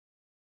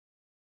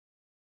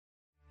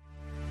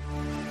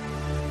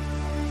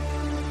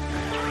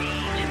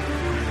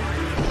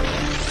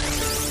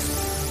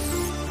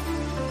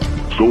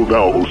So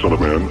thou, O son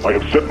of man, I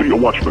have set thee a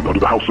watchman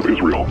unto the house of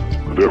Israel.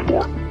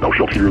 Therefore, thou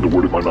shalt hear the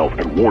word of my mouth,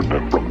 and warn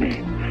them from me.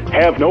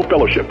 Have no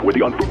fellowship with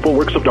the unfruitful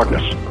works of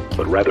darkness,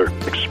 but rather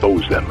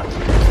expose them.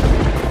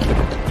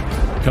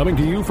 Coming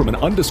to you from an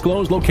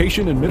undisclosed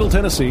location in Middle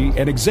Tennessee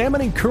and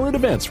examining current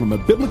events from a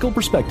biblical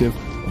perspective,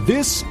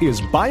 this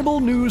is Bible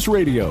News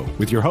Radio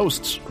with your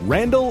hosts,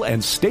 Randall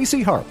and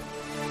Stacy Harp.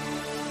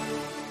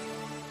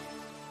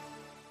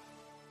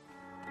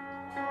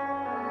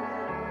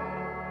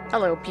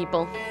 Hello,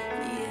 people.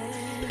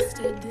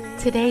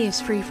 Today is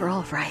Free for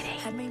All Friday.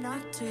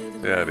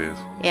 Yeah, it is.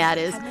 Yeah, it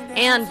is.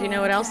 And you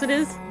know what else it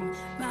is?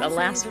 The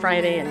last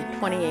Friday in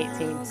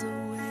 2018.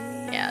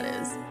 Yeah, it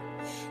is.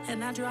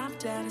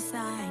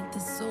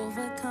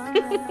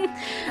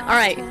 All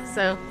right,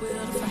 so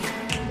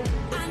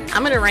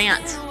I'm going to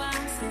rant.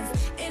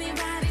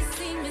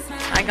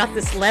 I got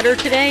this letter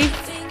today.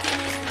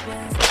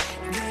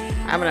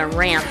 I'm going to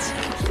rant.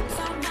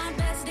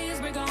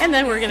 And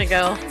then we're going to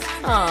go,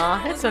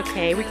 aw, it's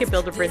okay. We can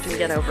build a bridge and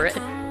get over it.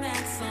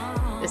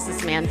 This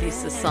is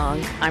Mandisa's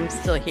song, I'm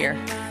Still Here.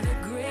 I'm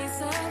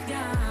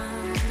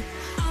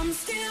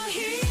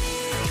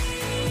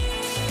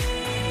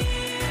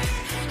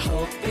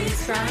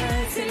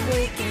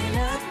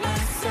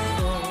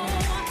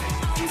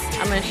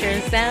going to share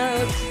this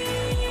out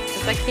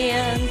as I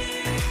can.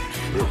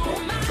 Therefore,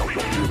 thou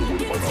shalt hear the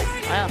word of my mouth.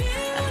 Wow,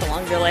 that's a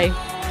long delay.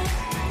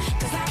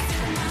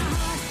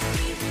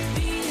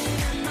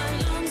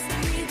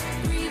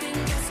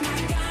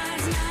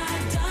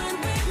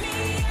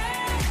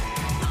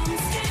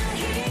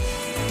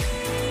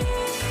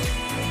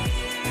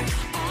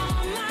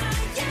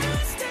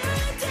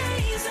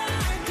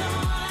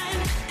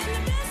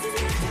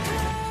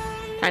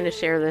 Trying to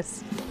share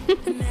this.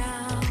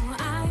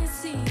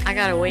 I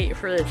gotta wait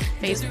for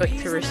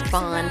Facebook to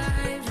respond.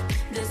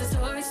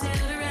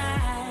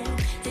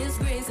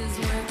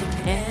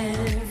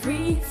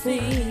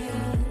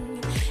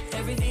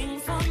 Everything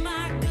for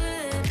my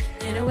good,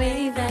 in a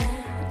way that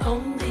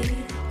only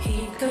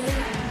he could.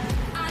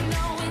 I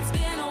know it's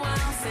been a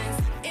while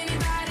since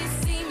anybody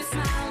seen me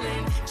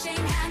smiling.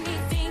 Shame had me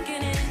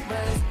thinking it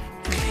was.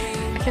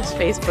 I guess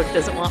Facebook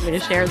doesn't want me to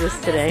share this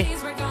today.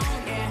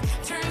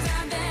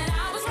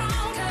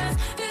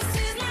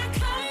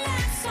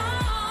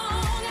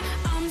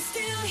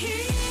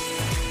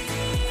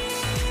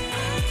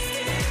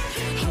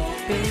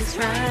 Is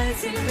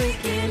rising,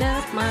 waking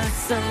up my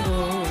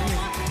soul.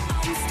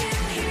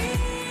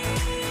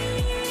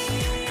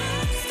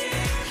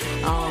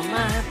 All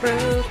my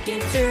broken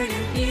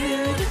turning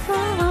beautiful.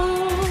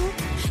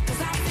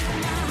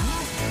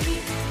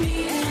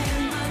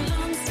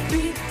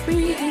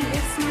 Breathing,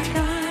 yes, my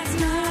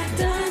God's not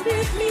done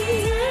with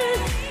me yet.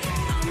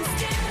 I'm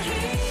still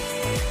here.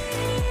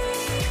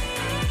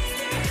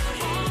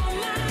 All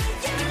my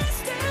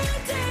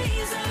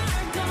yesterdays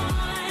are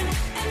gone,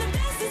 and the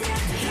best is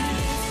yet to come.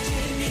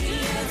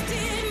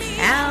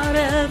 Out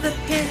of the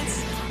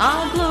pits,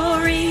 all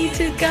glory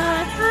to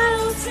God,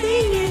 I'll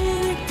sing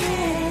it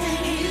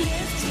again.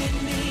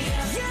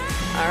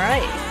 All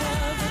right.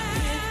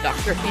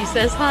 Dr. P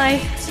says hi.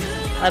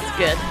 That's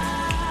good.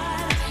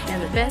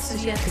 And the best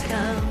is yet to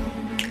come.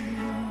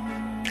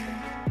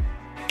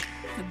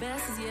 The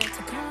best is yet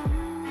to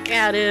come.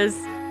 Yeah, it is.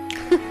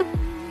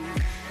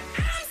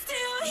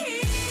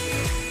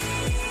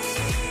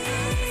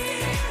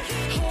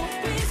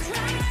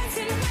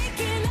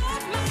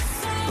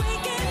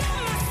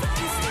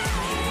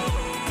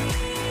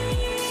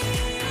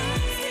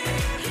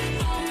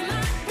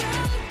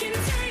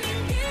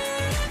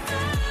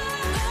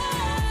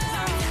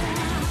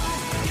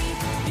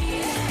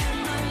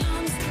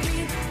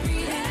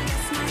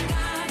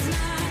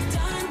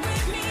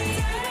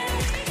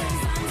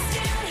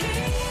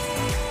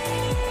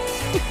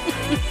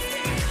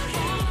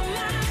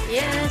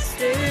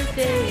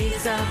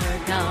 Yesterday's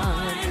are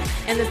gone,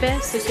 and the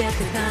best is yet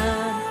to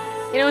come.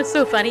 You know what's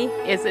so funny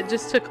is it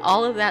just took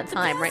all of that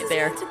time right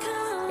there.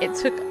 It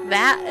took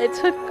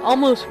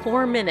almost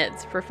 4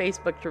 minutes for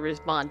Facebook to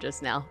respond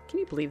just now. Can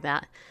you believe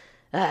that?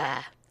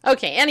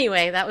 Okay,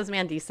 anyway, that was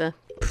Mandisa.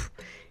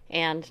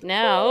 And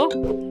now,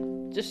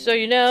 just so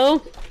you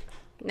know,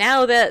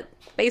 now that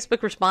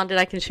Facebook responded,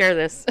 I can share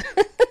this.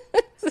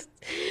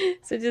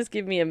 So just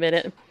give me a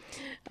minute.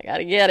 I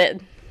gotta get it.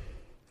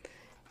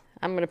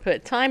 I'm going to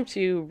put time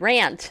to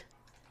rant.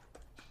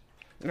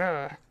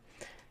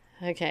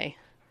 Okay.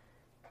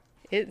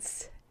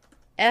 It's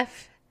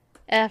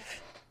FFAF.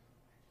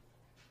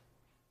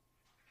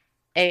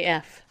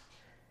 Yeah,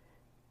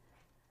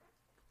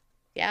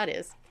 it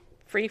is.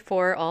 Free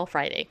for All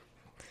Friday.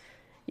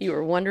 You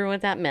were wondering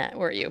what that meant,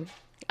 weren't you?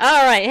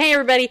 All right. Hey,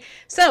 everybody.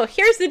 So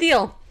here's the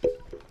deal.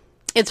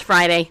 It's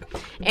Friday,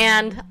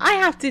 and I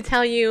have to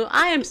tell you,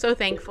 I am so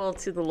thankful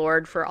to the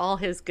Lord for all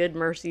his good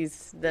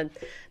mercies, the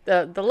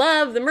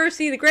love, the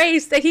mercy, the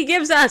grace that he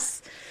gives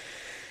us.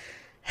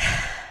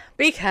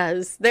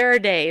 Because there are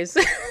days,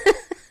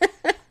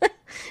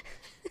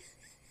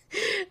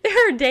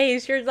 there are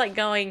days you're like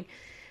going,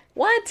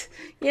 what?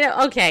 You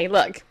know, okay,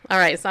 look. All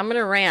right, so I'm going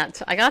to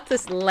rant. I got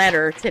this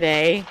letter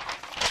today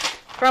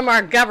from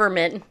our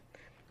government,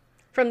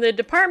 from the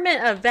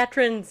Department of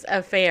Veterans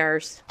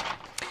Affairs.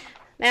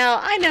 Now,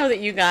 I know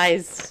that you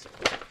guys,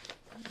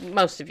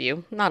 most of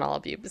you, not all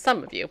of you, but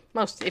some of you,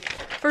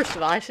 first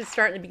of all, I should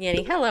start in the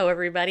beginning. Hello,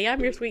 everybody. I'm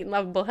your sweet and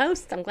lovable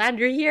host. I'm glad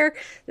you're here.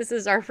 This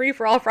is our Free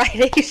for All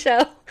Friday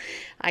show.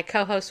 I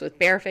co-host with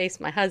Bareface,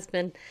 my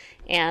husband,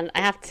 and I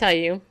have to tell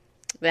you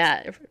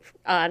that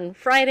on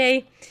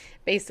Friday,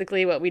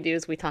 basically what we do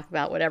is we talk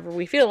about whatever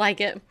we feel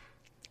like it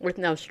with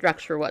no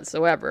structure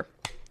whatsoever.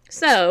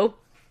 So,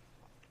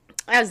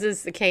 as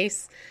is the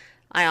case,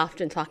 I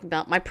often talk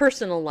about my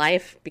personal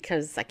life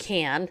because I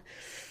can,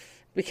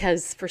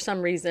 because for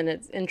some reason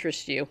it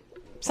interests you.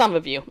 Some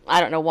of you. I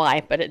don't know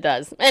why, but it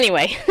does.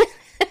 Anyway.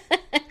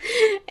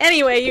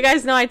 Anyway, you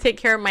guys know I take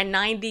care of my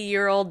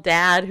 90-year-old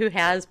dad who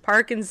has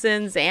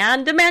Parkinson's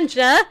and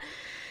dementia.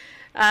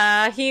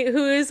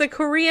 Who is a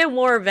Korean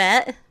War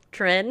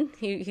veteran.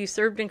 He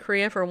served in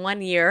Korea for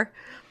 1 year.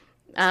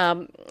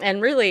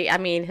 And really, I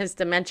mean, his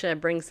dementia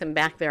brings him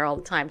back there all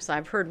the time. So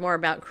I've heard more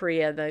about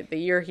Korea, the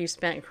year he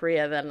spent in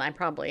Korea, than I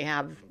probably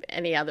have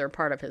any other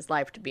part of his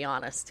life, to be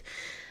honest.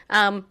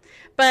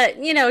 But,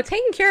 you know,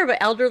 taking care of an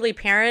elderly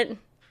parent,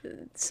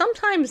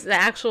 sometimes the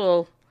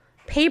actual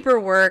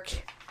paperwork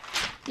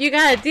you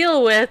got to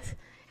deal with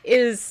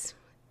it's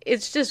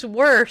just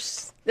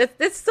worse.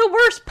 That's the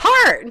worst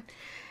part.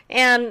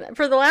 And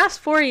for the last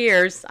 4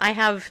 years, I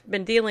have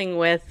been dealing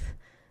with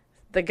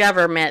the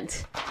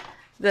government.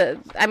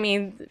 You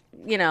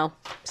know,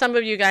 some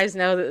of you guys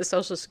know that the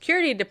Social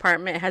Security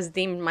Department has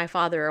deemed my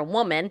father a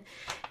woman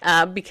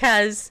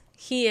because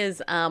he is,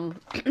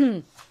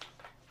 because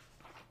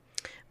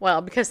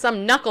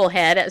some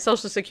knucklehead at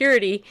Social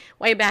Security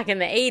way back in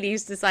the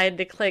 80s decided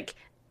to click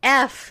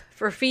F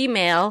for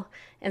female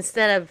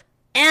instead of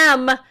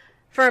M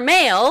for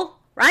male,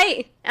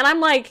 right? And I'm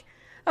like,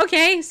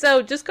 okay,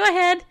 so just go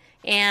ahead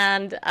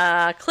and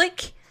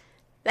click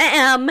the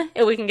M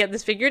and we can get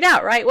this figured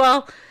out, right?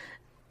 Well,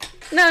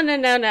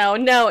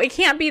 no, it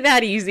can't be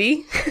that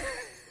easy.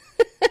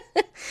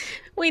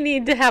 We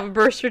need to have a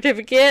birth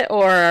certificate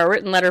or a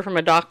written letter from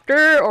a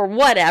doctor or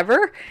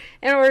whatever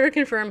in order to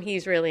confirm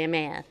he's really a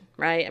man,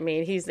 right? I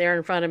mean, he's there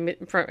in front of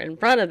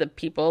the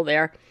people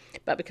there,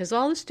 but because of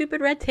all the stupid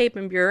red tape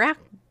and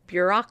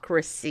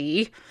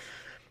bureaucracy,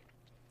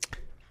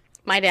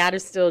 my dad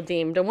is still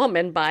deemed a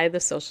woman by the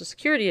Social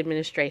Security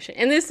Administration.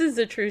 And this is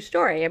a true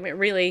story. I mean, it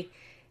really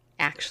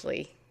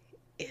actually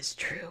is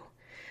true.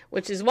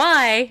 Which is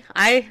why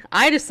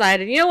I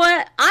decided, you know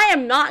what? I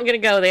am not going to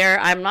go there.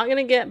 I'm not going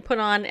to get put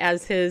on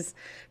as his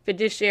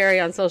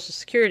fiduciary on Social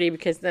Security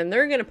because then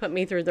they're going to put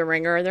me through the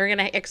ringer and they're going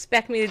to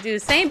expect me to do the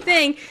same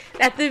thing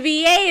that the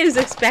VA is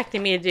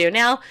expecting me to do.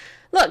 Now,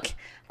 look,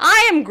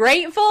 I am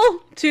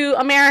grateful to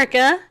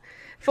America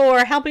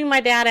for helping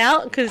my dad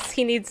out because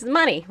he needs the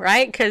money,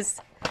 right?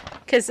 Because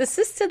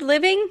assisted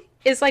living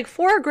is like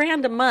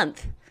 $4,000 a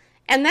month.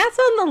 And that's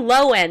on the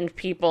low end,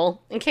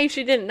 people, in case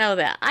you didn't know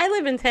that. I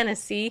live in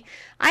Tennessee.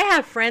 I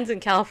have friends in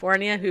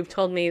California who've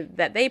told me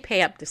that they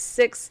pay up to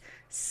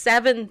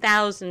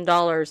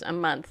 $7,000 a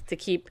month to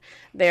keep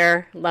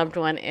their loved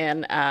one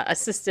in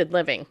assisted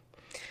living.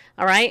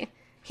 All right?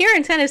 Here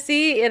in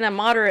Tennessee, in a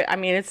moderate, I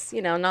mean, it's,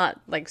 you know,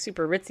 not like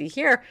super ritzy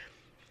here,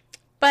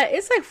 but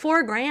it's like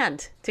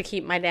 $4,000 to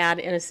keep my dad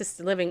in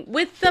assisted living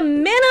with the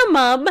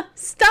minimum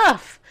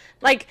stuff.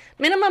 Like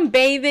minimum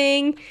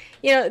bathing,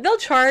 you know, they'll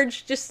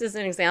charge, just as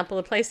an example,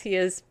 the place he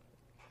is,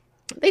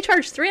 they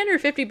charge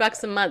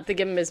 $350 a month to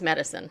give him his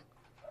medicine.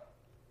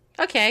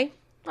 Okay,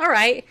 all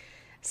right.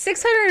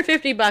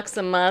 $650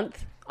 a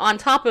month on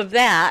top of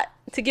that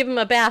to give him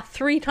a bath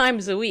 3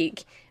 times a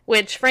week,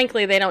 which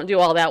frankly they don't do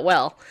all that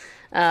well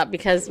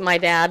because my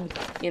dad,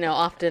 you know,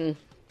 often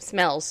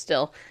smells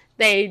still.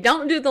 They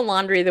don't do the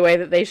laundry the way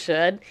that they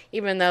should,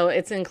 even though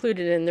it's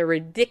included in the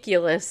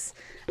ridiculous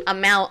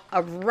amount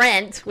of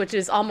rent, which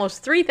is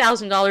almost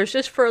 $3,000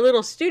 just for a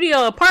little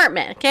studio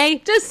apartment, okay?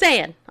 Just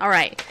saying. All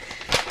right.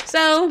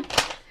 So,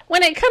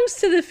 when it comes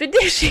to the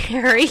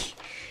fiduciary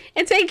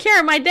and taking care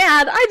of my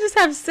dad, I just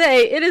have to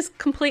say it is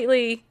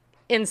completely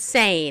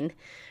insane,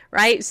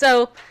 right?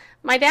 So,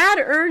 my dad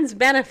earns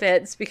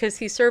benefits because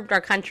he served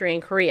our country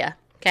in Korea,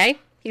 okay?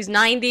 He's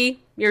 90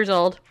 years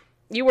old.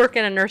 You work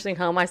in a nursing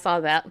home. I saw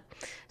that.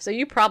 So,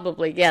 you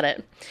probably get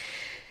it.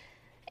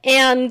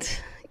 And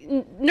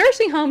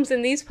nursing homes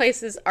in these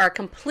places are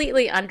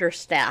completely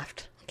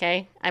understaffed,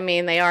 okay? I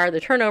mean, they are. The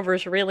turnover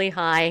is really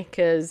high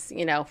because,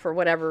 you know, for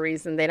whatever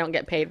reason, they don't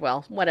get paid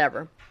well.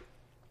 Whatever.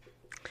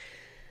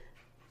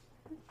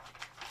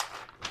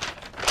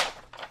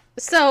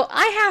 So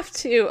I have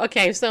to,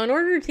 okay, so in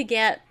order to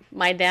get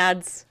my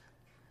dad's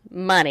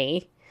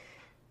money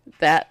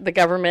that the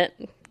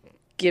government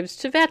gives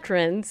to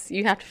veterans,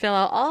 you have to fill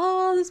out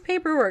all this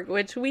paperwork,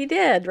 which we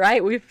did,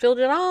 right? We filled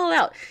it all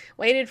out.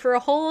 Waited for a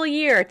whole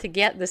year to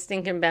get the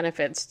stinking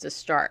benefits to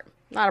start.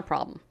 Not a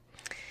problem.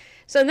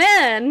 So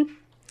then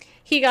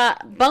he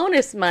got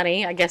bonus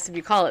money, I guess if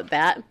you call it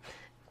that,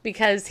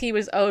 because he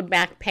was owed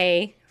back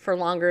pay for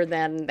longer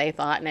than they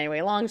thought. And anyway,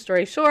 long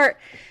story short,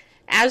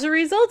 As a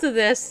result of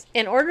this,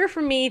 in order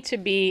for me to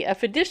be a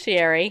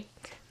fiduciary,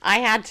 I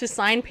had to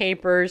sign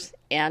papers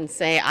and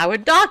say I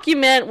would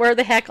document where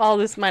the heck all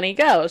this money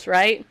goes,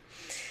 right?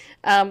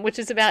 Which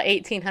is about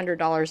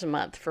 $1,800 a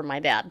month for my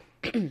dad,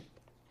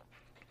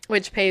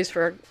 which pays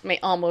for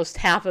almost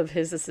half of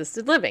his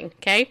assisted living,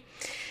 okay?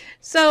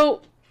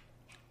 So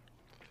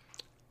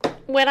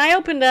when I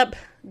opened up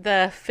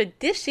the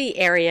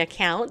fiduciary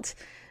account,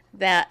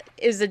 that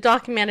is a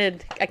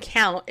documented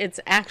account. It's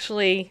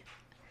actually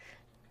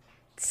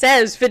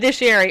says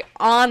fiduciary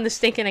on the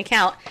stinking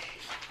account.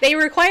 They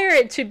require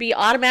it to be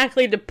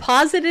automatically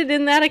deposited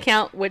in that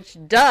account, which,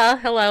 duh,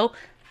 hello,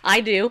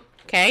 I do,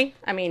 okay?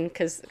 I mean,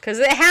 because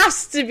it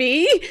has to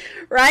be,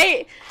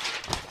 right?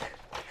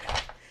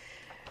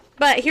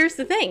 But here's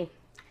the thing.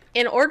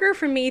 In order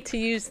for me to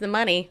use the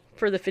money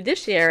for the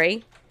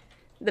fiduciary,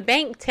 the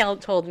bank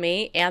told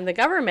me, and the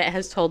government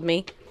has told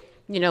me,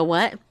 you know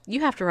what?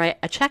 You have to write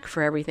a check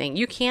for everything.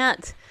 You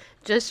can't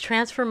just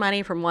transfer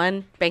money from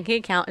one banking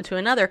account into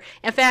another.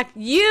 In fact,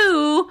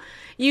 you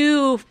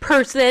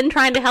person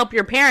trying to help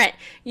your parent,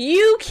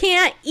 you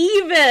can't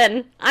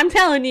even, I'm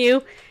telling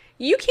you,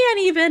 you can't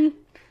even,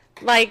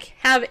 like,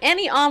 have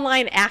any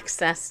online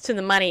access to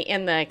the money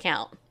in the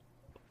account.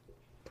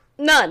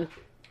 None.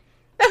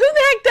 Now, who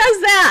the heck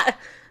does that?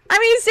 I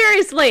mean,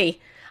 seriously.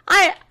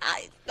 I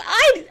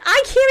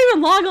can't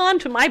even log on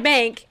to my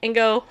bank and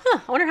go, I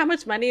wonder how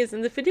much money is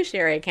in the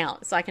fiduciary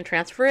account, so I can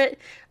transfer it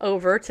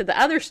over to the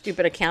other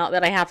stupid account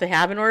that I have to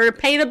have in order to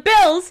pay the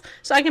bills,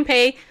 so I can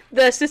pay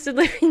the assisted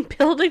living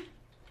bill to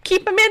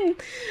keep them in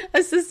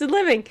assisted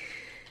living.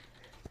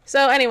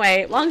 So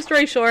anyway, long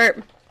story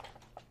short,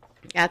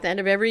 at the end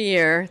of every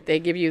year, they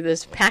give you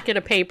this packet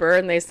of paper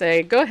and they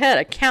say, go ahead,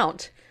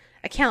 account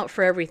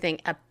for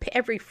everything,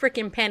 every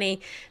freaking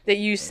penny that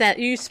you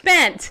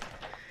spent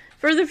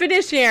for the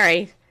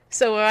fiduciary.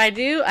 So what I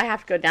do, I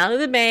have to go down to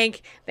the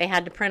bank. They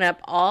had to print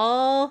up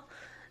all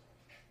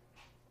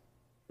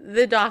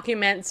the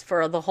documents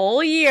for the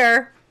whole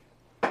year,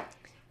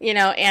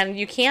 and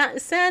you can't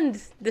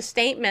send the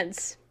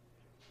statements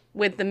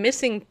with the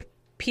missing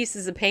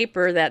pieces of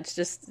paper that's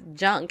just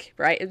junk,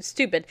 right? It's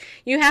stupid.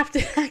 You have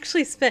to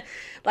actually spend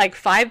like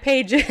 5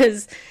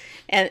 pages,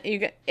 and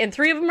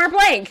 3 of them are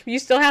blank. You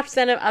still have to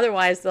send them,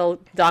 otherwise they'll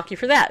dock you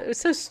for that. It was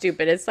so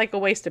stupid. It's like a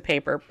waste of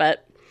paper,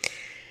 but...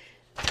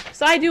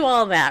 So I do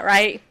all that,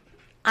 right?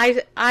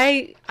 I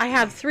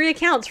have 3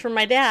 accounts for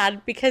my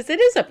dad because it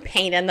is a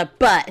pain in the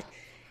butt.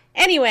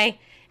 Anyway,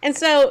 and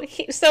so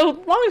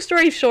long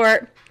story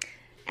short,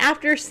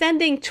 after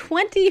sending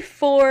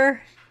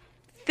 24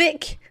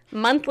 thick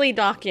monthly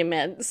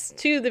documents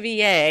to the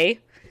VA,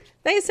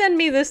 they send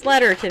me this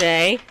letter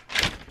today,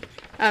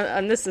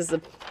 and this is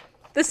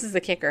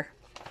the kicker.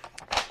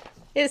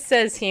 It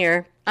says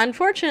here,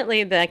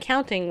 unfortunately, the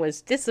accounting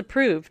was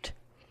disapproved.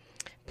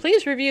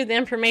 Please review the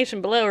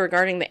information below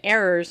regarding the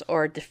errors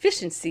or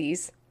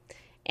deficiencies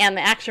and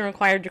the action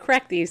required to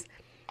correct these.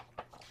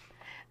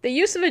 The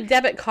use of a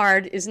debit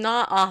card is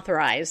not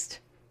authorized.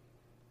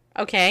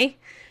 Okay?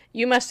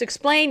 You must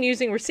explain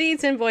using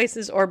receipts,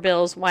 invoices, or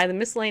bills why the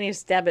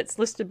miscellaneous debits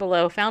listed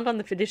below found on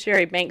the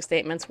fiduciary bank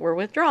statements were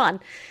withdrawn.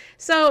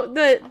 So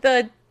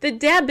the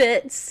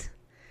debits,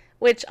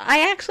 which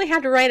I actually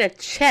had to write a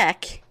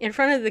check in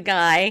front of the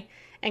guy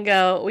and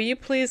go, will you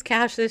please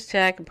cash this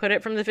check and put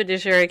it from the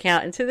fiduciary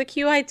account into the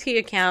QIT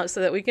account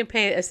so that we can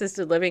pay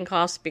assisted living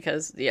costs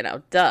because,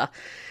 duh.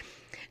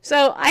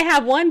 So I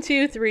have 1,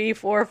 2, 3,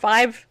 4,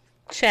 5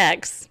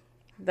 checks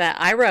that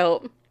I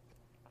wrote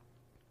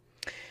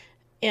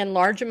in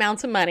large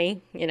amounts of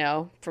money,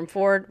 from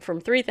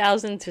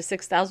 $3,000 to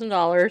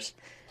 $6,000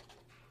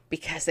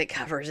 because it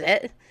covers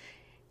it.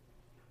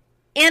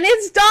 And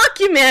it's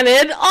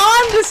documented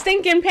on the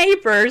stinking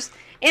papers.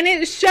 And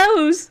it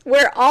shows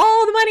where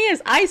all the money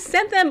is. I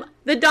sent them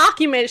the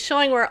document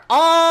showing where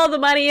all the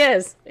money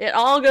is. It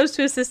all goes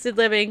to assisted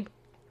living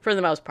for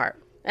the most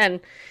part. And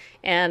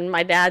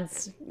my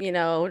dad's,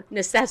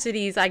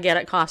 necessities I get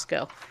at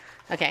Costco.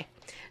 Okay.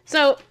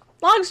 So,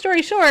 long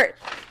story short,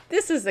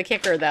 this is the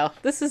kicker though.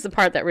 This is the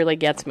part that really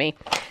gets me.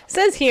 It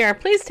says here,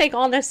 please take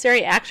all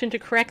necessary action to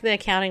correct the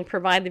accounting,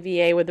 provide the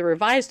VA with a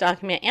revised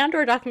document and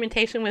or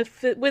documentation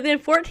within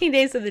 14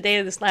 days of the date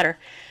of this letter.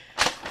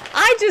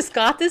 I just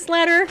got this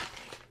letter,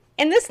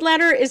 and this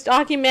letter is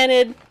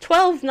documented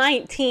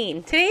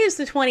 12/19. Today is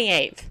the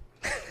 28th.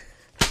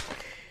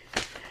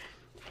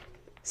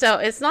 So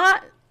it's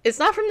not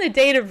from the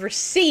date of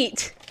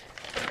receipt,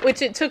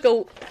 which it took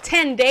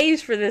 10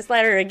 days for this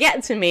letter to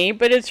get to me,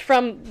 but it's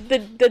from the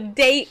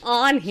date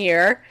on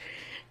here.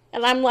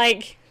 And I'm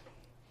like,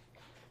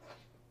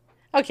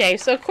 okay,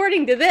 so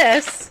according to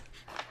this,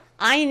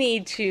 I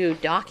need to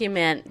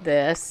document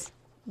this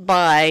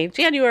by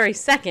January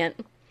 2nd.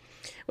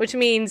 Which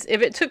means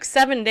if it took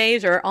 7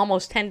 days or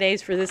almost 10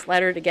 days for this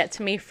letter to get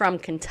to me from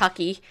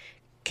Kentucky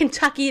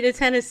to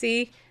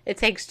Tennessee, it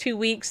takes 2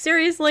 weeks.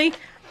 Seriously?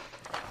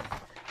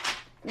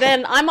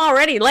 then I'm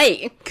already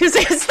late because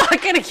it's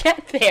not going to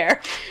get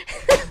there.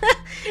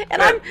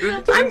 And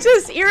I'm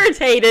just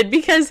irritated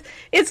because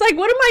it's like,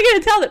 what am I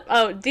going to tell them?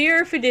 Oh,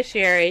 dear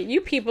fiduciary, you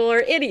people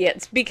are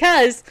idiots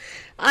because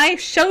I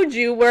showed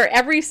you where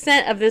every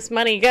cent of this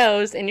money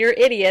goes and you're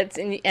idiots.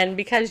 And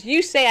because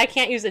you say I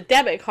can't use a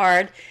debit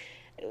card,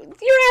 you're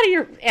out of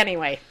your...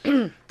 Anyway.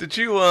 Did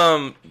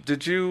you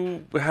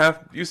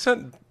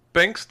sent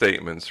bank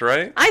statements,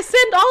 right? I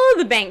sent all of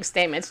the bank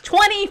statements.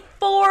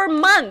 24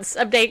 months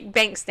of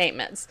bank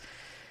statements.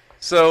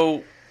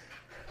 So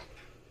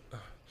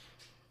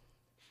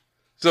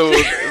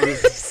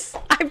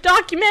I've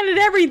documented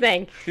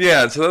everything.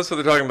 Yeah, so that's what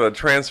they're talking about.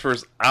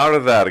 Transfers out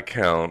of that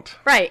account.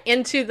 Right,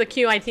 into the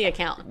QIT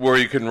account. Where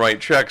you can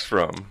write checks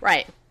from.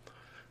 Right.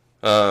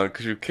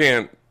 Because you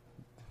can't...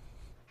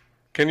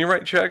 Can you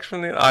write checks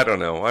from the... I don't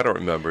know. I don't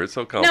remember. It's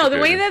so complicated. No,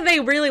 the way that they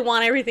really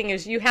want everything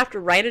is you have to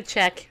write a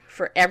check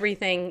for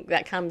everything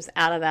that comes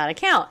out of that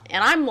account.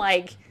 And I'm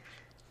like...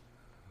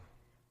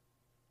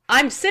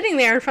 I'm sitting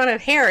there in front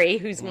of Harry,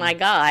 who's my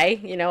guy,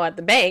 at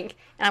the bank,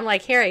 and I'm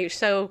like, Harry,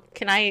 so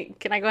can I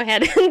go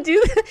ahead and do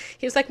this?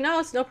 He was like, no,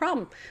 it's no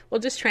problem.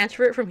 We'll just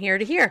transfer it from here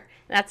to here.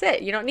 That's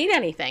it. You don't need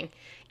anything.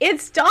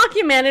 It's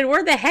documented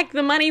where the heck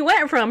the money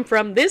went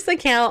from this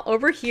account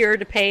over here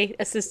to pay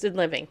assisted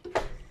living.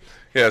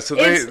 Yeah, so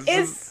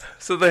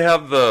they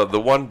have the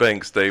one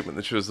bank statement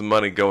that shows the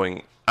money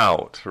going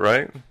out,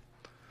 right?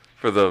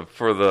 For the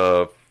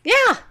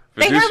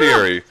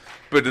fiduciary.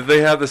 But did they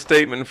have the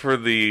statement for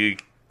the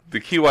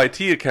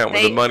QIT account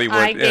where the money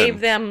went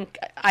in?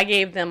 I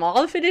gave them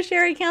all the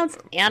fiduciary accounts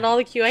and all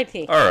the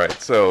QIT. All right,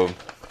 so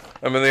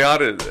I mean the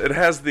audit, it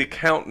has the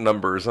account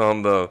numbers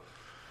on the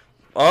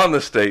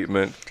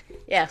statement.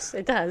 Yes,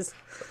 it does.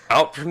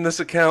 Out from this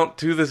account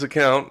to this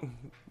account.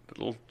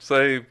 It'll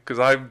say, because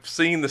I've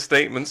seen the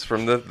statements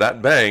from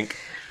that bank,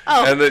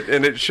 and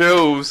it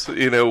shows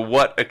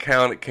what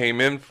account it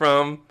came in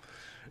from,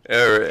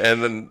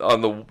 and then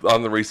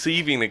on the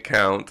receiving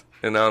account.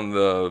 And on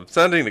the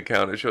sending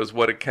account, it shows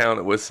what account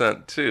it was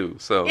sent to.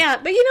 So yeah,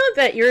 but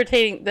the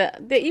irritating,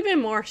 the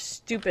even more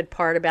stupid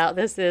part about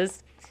this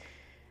is,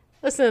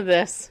 listen to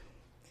this.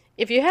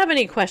 If you have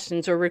any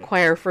questions or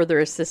require further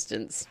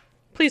assistance,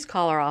 please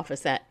call our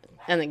office at,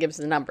 and it gives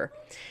the number.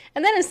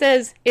 And then it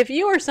says, if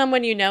you or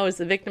someone you know is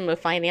the victim of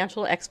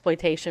financial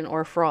exploitation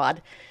or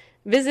fraud,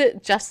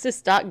 visit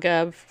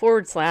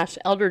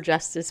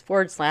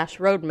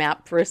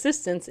justice.gov/elderjustice/roadmap for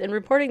assistance in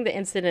reporting the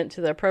incident to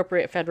the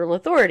appropriate federal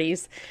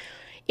authorities.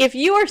 If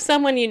you or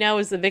someone you know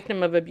is the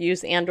victim of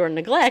abuse and or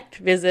neglect,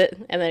 visit,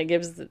 and then it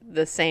gives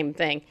the same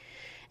thing.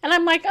 And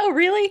I'm like, oh,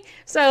 really?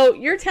 So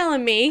you're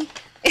telling me,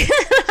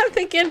 I'm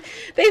thinking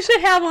they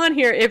should have on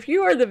here, if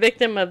you are the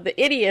victim of the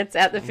idiots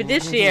at the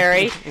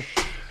fiduciary.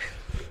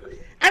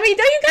 I mean,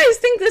 don't you guys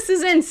think this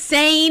is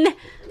insane?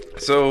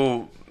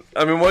 So...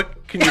 I mean,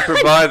 what can you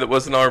provide that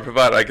wasn't already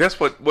provided? I guess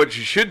what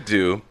you should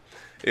do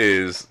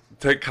is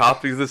take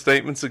copies of the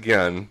statements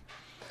again,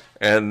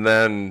 and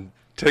then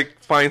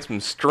find some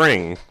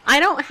string. I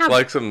don't have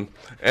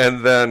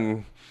and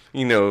then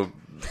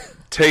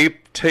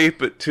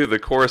tape it to the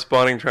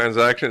corresponding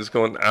transaction that's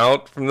going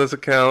out from this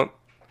account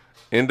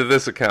into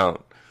this account,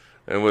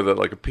 and with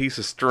a piece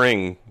of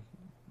string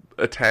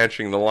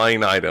attaching the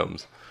line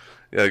items.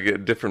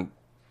 Get different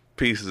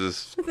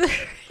pieces.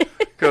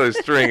 Color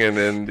string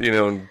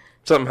and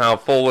somehow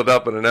fold it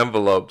up in an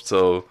envelope,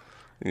 so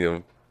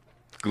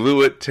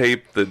glue it,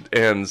 tape the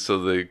ends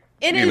so they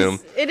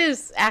it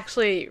is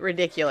actually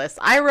ridiculous.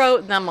 I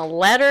wrote them a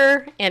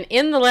letter, and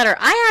in the letter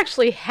I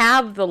actually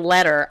have the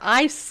letter.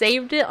 I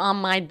saved it on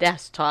my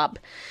desktop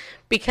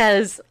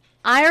because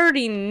I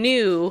already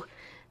knew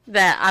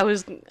that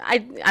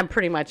I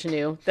pretty much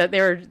knew that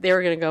they were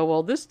going to go,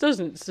 well, this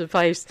doesn't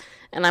suffice.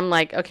 And I'm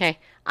like, okay.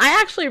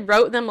 I actually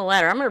wrote them a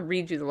letter. I'm going to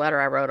read you the letter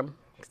I wrote them.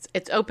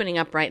 It's opening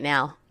up right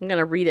now. I'm going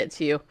to read it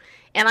to you.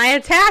 And I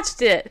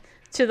attached it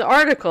to the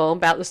article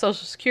about the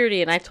Social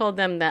Security, and I told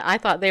them that I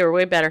thought they were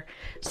way better.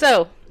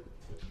 So,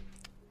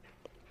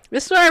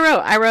 this is what I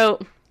wrote. I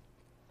wrote,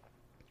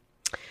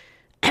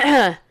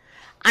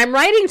 I'm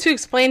writing to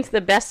explain to the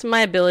best of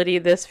my ability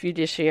this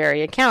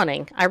fiduciary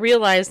accounting. I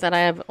realize that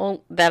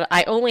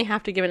I only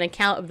have to give an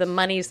account of the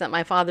monies that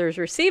my father is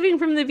receiving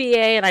from the VA,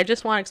 and I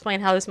just want to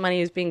explain how this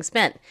money is being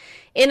spent.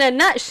 In a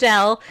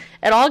nutshell,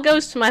 it all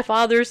goes to my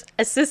father's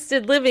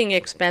assisted living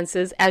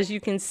expenses. As you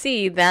can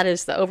see, that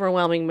is the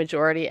overwhelming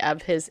majority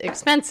of his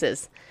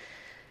expenses.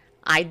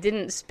 I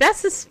didn't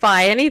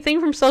specify anything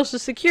from Social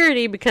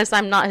Security because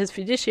I'm not his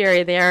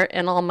fiduciary there,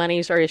 and all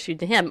monies are issued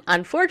to him.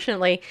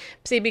 Unfortunately,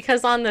 see,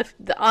 because on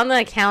the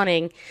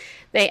accounting,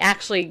 they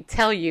actually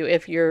tell you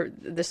if you're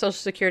the Social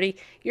Security,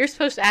 you're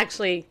supposed to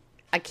actually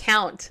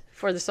account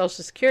for the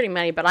Social Security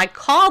money. But I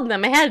called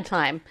them ahead of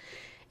time,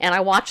 and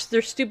I watched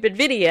their stupid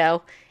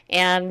video,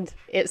 and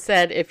it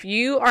said, if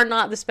you are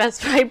not the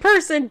specified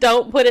person,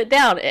 don't put it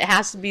down. It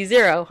has to be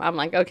 0. I'm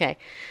like, okay.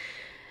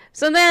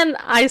 So then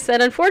I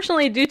said,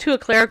 unfortunately, due to a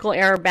clerical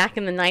error back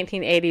in the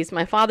 1980s,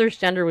 my father's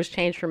gender was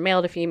changed from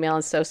male to female,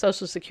 and so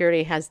Social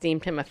Security has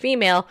deemed him a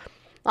female.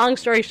 Long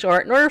story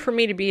short, in order for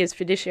me to be his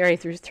fiduciary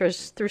through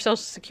Social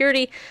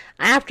Security,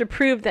 I have to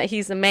prove that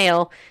he's a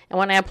male, and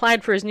when I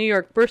applied for his New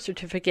York birth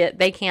certificate,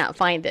 they can't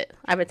find it.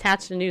 I've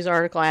attached a news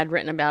article I had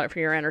written about it for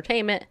your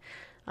entertainment.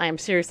 I am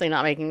seriously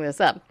not making this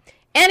up.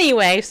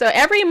 Anyway, so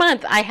every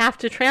month I have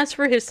to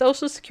transfer his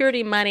Social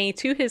Security money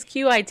to his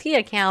QIT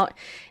account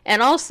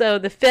and also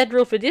the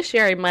federal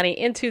fiduciary money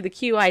into the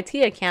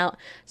QIT account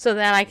so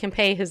that I can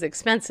pay his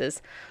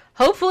expenses.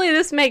 Hopefully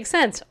this makes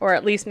sense, or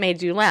at least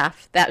made you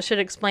laugh. That should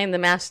explain the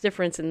mass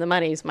difference in the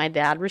monies my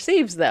dad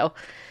receives, though.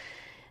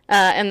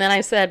 And then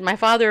I said, my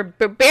father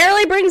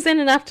barely brings in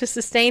enough to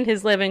sustain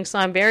his living, so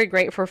I'm very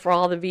grateful for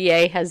all the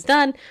VA has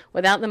done.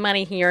 Without the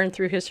money he earned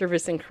through his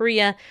service in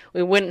Korea,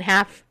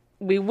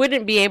 we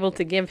wouldn't be able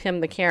to give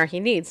him the care he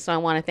needs, so I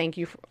want to thank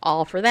you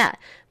all for that.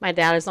 My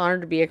dad is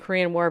honored to be a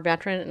Korean War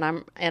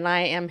veteran, and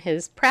I am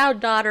his proud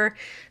daughter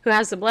who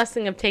has the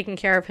blessing of taking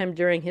care of him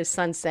during his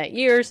sunset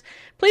years.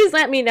 Please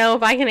let me know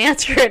if I can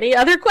answer any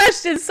other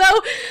questions. So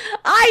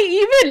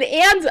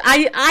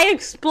I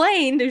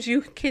explained, as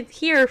you can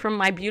hear from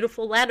my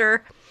beautiful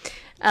letter,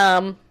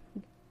 and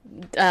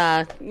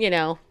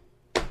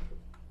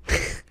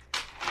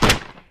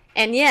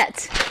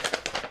yet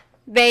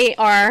they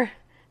are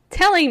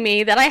telling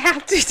me that I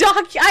have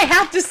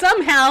to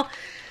somehow,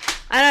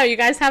 I don't know, you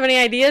guys have any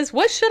ideas?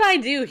 What should I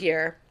do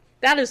here?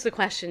 That is the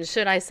question.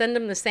 Should I send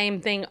them the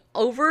same thing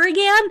over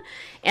again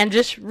and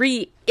just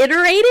reiterate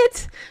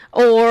it?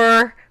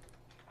 Or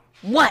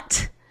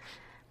what?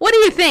 What do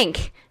you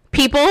think,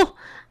 people?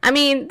 I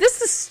mean,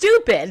 this is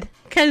stupid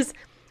because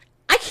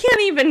I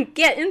can't even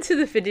get into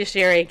the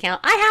fiduciary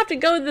account. I have to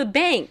go to the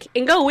bank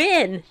and go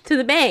in to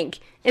the bank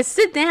and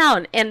sit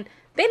down, and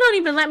they don't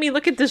even let me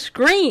look at the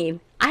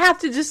screen. I have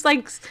to just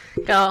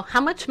go, how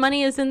much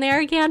money is in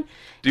there again?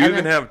 Do you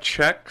even have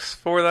checks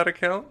for that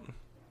account?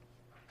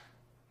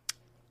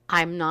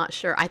 I'm not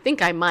sure. I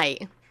think I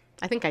might.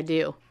 I think I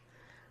do.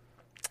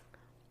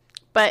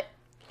 But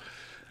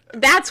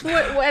that's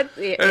what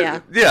yeah.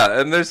 Yeah,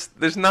 and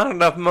there's not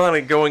enough money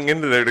going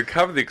into there to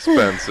cover the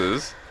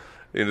expenses.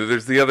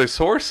 There's the other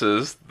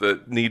sources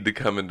that need to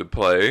come into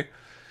play.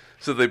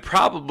 So they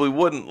probably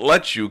wouldn't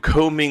let you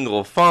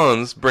commingle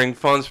funds, bring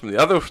funds from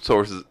the other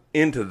sources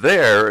into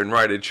there and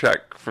write a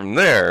check from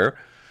there.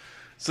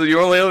 So your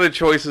only other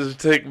choice is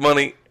to take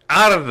money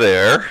out of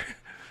there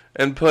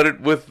and put it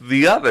with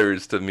the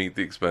others to meet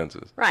the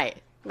expenses. Right.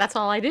 That's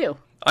all I do.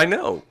 I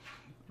know,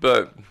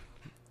 but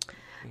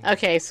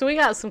okay. So we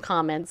got some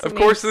comments. Of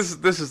course,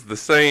 this is the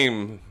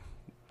same.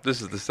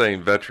 This is the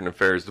same Veteran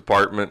Affairs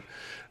Department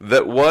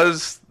that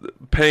was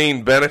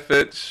paying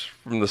benefits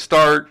from the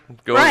start,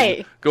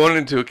 going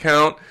into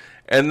account,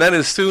 and then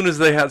as soon as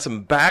they had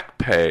some back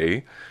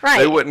pay,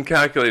 they wouldn't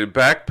calculate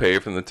back pay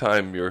from the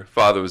time your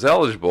father was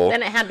eligible.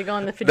 Then it had to go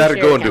in the fiduciary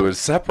account. That would go account. into a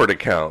separate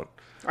account.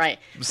 Right.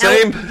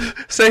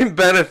 Same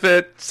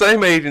benefit,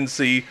 same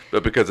agency,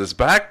 but because it's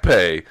back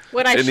pay,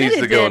 it needs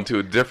to go into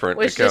a different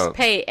account. Just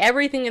pay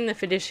everything in the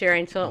fiduciary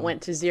until it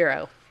went to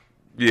zero.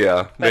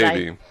 Yeah,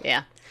 maybe.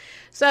 Yeah.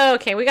 So,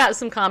 okay, we got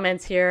some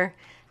comments here.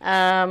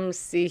 Let's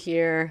see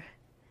here.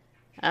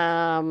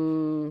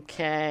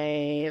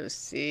 Okay, let's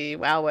see.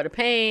 Wow, what a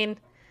pain.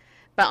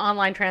 But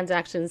online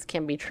transactions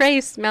can be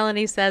traced.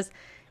 Melanie says,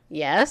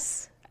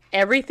 yes,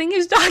 everything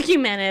is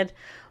documented.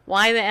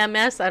 Why the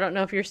MS? I don't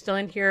know if you're still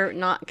in here,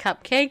 not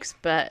cupcakes,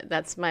 but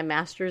that's my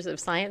Master's of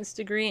Science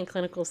degree in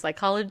clinical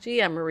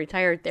psychology. I'm a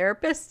retired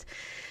therapist.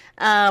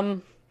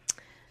 And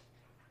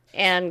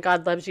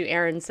God loves you,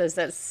 Aaron says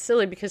that's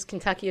silly because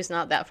Kentucky is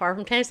not that far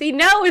from Tennessee.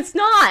 No, it's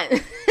not.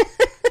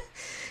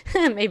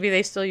 Maybe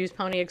they still use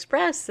Pony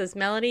Express, says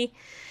Melody.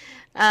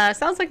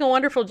 Sounds like a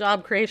wonderful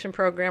job creation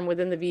program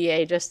within the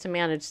VA just to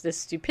manage this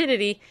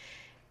stupidity.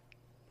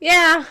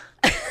 Yeah.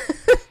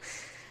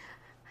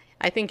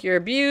 I think you're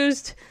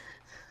abused.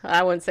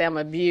 I wouldn't say I'm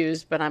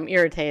abused, but I'm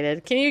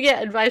irritated. Can you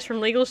get advice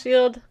from Legal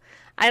Shield?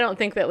 I don't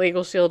think that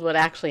Legal Shield would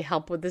actually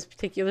help with this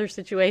particular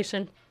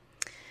situation.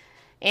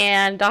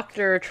 And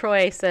Dr.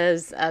 Troy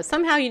says,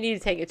 somehow you need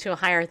to take it to a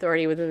higher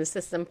authority within the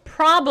system.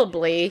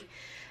 Probably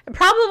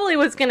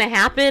what's going to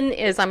happen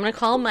is I'm going to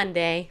call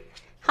Monday.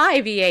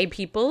 Hi, VA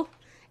people.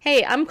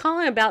 Hey, I'm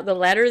calling about the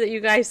letter that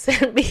you guys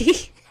sent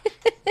me.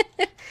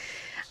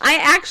 I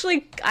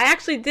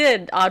actually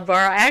did,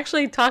 Oddvar. I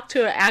actually talked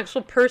to an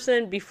actual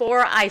person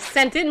before I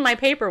sent in my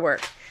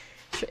paperwork.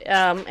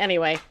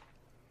 Anyway,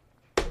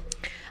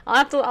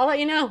 I'll let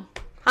you know.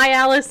 Hi,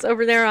 Alice,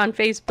 over there on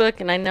Facebook,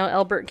 and I know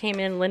Elbert came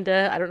in.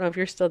 Linda, I don't know if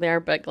you're still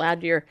there, but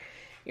glad you're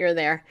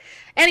there.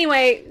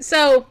 Anyway,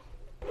 so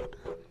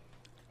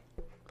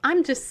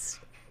I'm just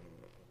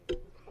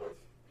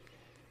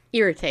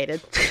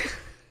irritated.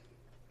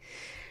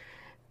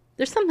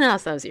 There's something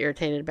else I was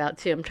irritated about,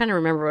 too. I'm trying to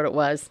remember what it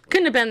was.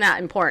 Couldn't have been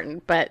that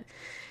important, but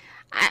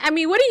I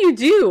mean, what do you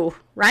do,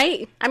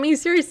 right? I mean,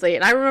 seriously.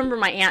 And I remember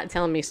my aunt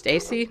telling me,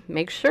 Stacy,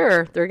 make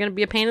sure they're going to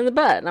be a pain in the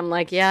butt. And I'm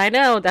like, yeah, I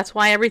know. That's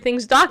why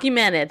everything's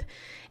documented.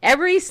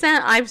 Every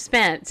cent I've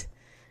spent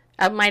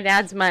of my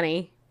dad's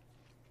money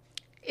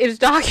is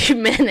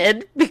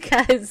documented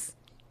because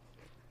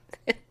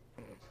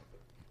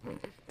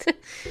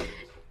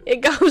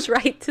It goes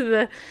right to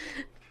the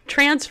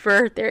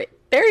transfer. There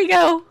you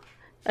go.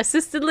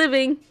 Assisted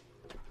living,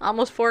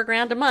 almost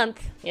 $4,000 a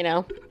month.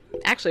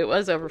 Actually, it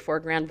was over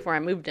 $4,000 before I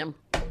moved him.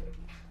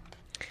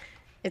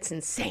 It's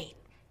insane.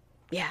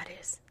 Yeah, it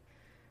is.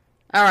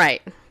 All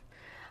right.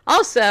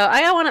 Also,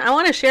 I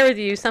want to share with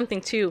you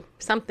something too.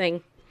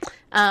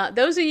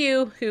 Those of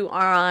you who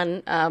are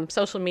on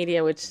social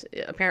media, which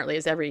apparently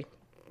is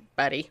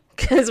everybody,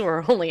 because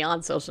we're only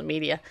on social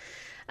media.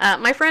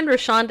 My friend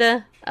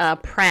Rashonda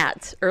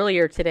Pratt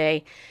earlier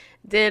today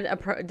did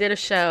a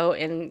show,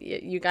 and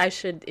you guys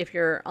should, if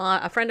you're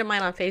a friend of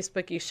mine on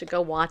Facebook, you should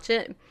go watch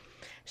it.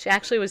 She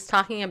actually was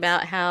talking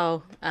about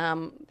how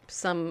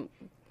some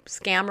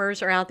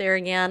scammers are out there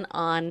again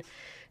on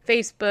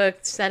Facebook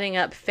setting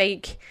up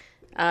fake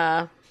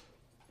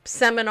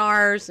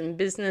seminars and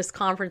business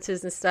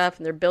conferences and stuff,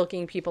 and they're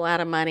bilking people out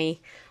of money,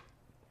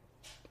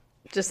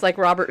 just like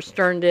Robert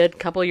Stern did a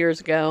couple years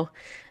ago.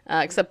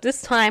 Except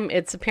this time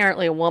it's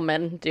apparently a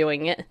woman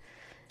doing it,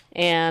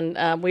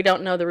 and we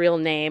don't know the real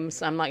name,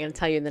 so I'm not going to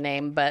tell you the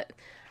name, but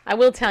I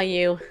will tell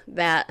you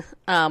that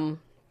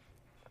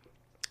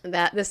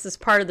that this is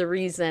part of the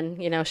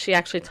reason. She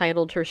actually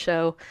titled her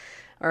show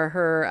or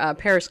her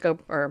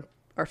Periscope or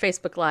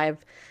Facebook Live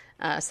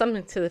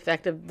something to the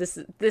effect of this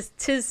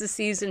 'tis the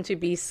season to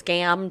be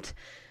scammed.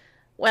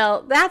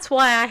 Well, that's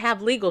why I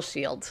have Legal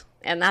Shield,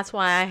 and that's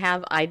why I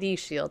have ID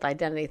Shield,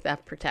 Identity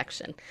Theft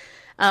Protection.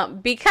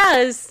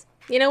 Because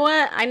you know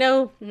what? I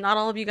know not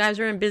all of you guys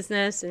are in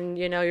business, and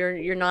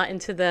you're not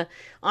into the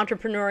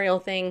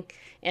entrepreneurial thing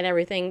and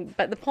everything.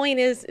 But the point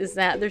is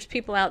that there's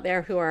people out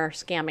there who are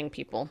scamming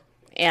people,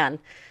 and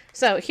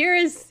so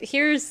here's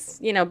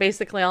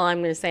basically all I'm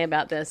going to say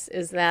about this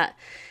is that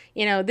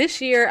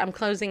this year I'm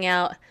closing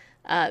out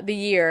the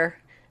year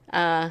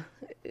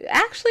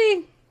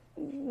actually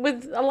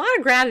with a lot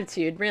of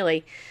gratitude,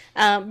 really,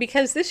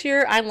 because this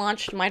year I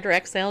launched my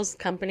direct sales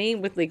company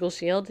with Legal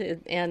Shield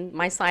and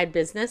my side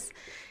business,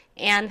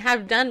 and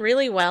have done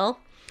really well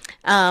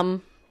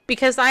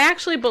because I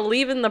actually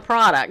believe in the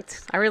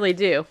product. I really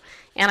do,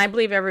 and I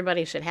believe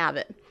everybody should have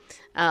it.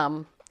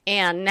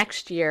 And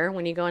next year,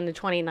 when you go into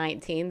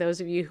 2019,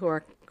 those of you who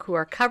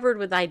are covered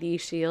with ID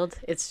Shield,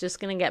 it's just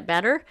going to get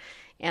better.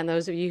 And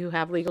those of you who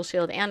have Legal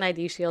Shield and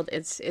ID Shield,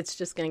 it's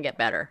just going to get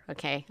better.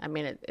 Okay, I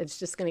mean it's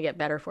just going to get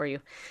better for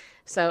you.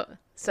 So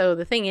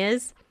the thing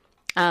is,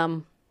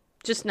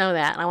 just know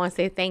that. And I want to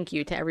say thank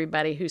you to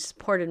everybody who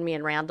supported me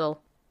in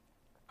Randall,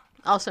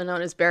 also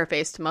known as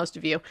Bareface to most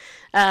of you,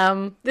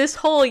 this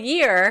whole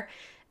year,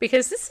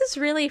 because this has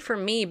really for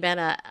me been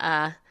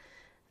a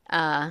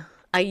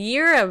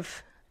year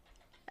of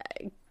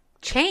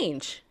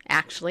change,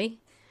 actually,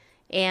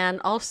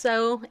 and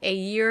also a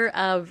year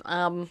of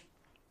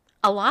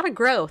a lot of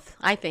growth,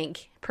 I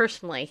think,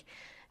 personally,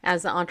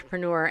 as an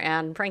entrepreneur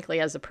and frankly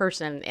as a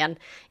person, and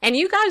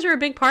you guys are a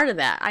big part of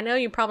that. I know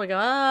you probably go,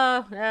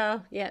 oh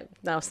no, yeah,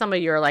 no. Some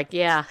of you are like,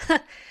 yeah,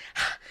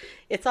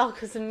 it's all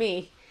because of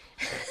me.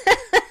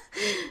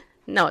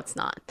 No, it's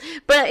not,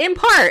 but in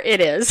part it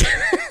is,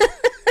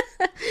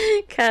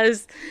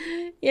 because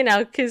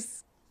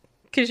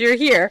you're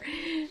here.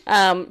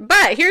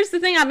 But here's the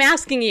thing I'm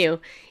asking you.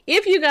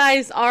 If you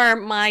guys are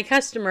my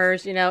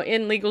customers,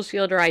 in Legal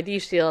Shield or ID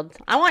Shield,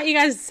 I want you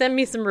guys to send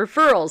me some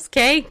referrals,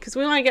 okay? Because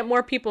we want to get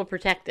more people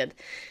protected.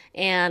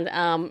 And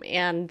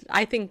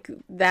I think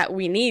that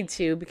we need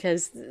to,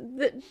 because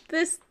the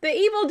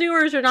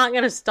evildoers are not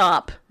going to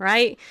stop,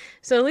 right?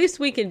 So the least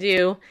we can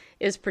do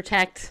is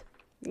protect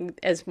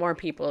as more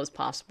people as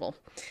possible,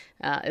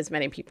 as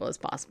many people as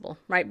possible.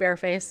 Right,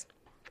 Bareface?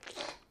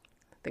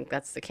 I think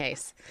that's the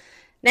case.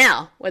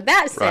 Now, with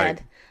that said,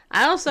 right.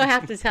 I also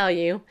have to tell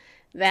you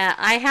that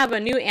I have a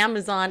new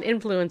Amazon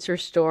influencer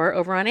store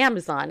over on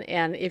Amazon.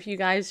 And if you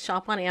guys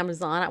shop on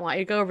Amazon, I want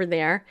you to go over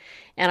there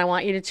and I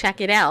want you to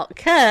check it out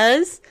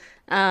because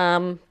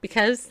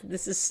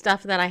this is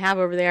stuff that I have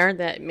over there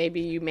that maybe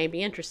you may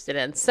be interested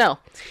in. So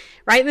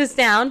write this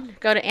down.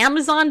 Go to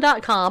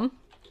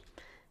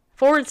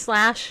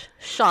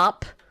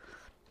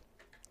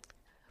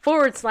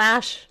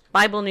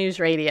Amazon.com/shop/Bible News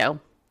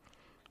Radio.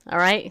 All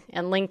right.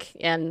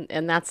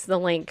 And that's the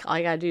link. All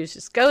you got to do is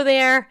just go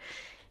there.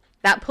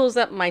 That pulls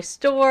up my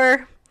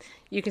store.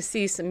 You can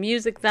see some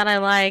music that I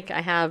like.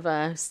 I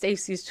have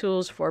Stacy's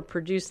Tools for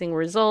Producing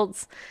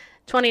Results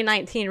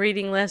 2019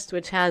 reading list,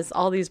 which has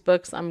all these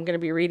books I'm going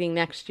to be reading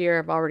next year.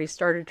 I've already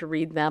started to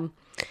read them.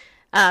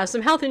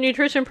 Some health and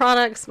nutrition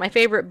products, my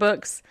favorite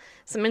books,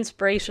 some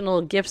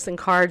inspirational gifts and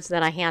cards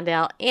that I hand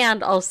out,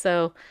 and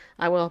also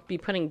I will be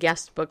putting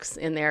guest books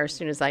in there as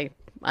soon as I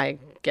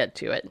get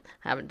to it.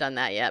 I haven't done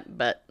that yet,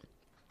 but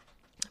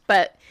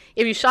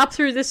if you shop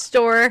through this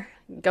store,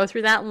 go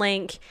through that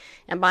link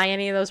and buy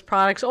any of those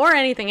products or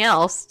anything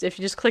else. If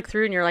you just click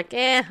through and you're like,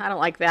 I don't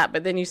like that,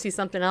 but then you see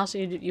something else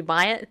and you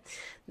buy it,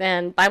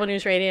 then Bible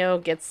News Radio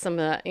gets some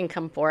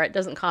income for it. It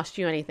doesn't cost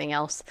you anything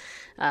else.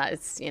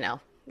 It's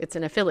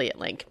an affiliate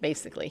link,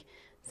 basically.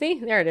 See,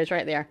 there it is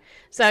right there.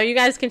 So you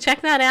guys can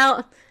check that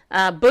out.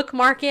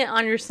 Bookmark it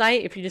on your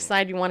site if you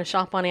decide you want to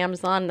shop on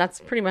Amazon. That's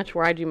pretty much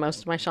where I do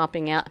most of my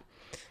shopping at.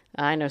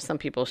 I know some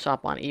people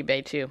shop on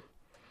eBay too,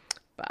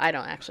 but I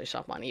don't actually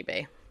shop on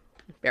eBay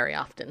very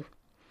often.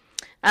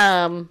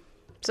 So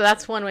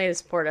that's one way to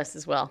support us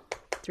as well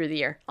through the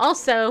year.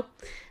 Also,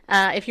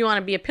 if you want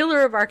to be a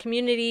pillar of our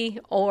community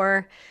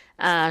or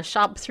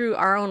shop through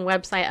our own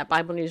website at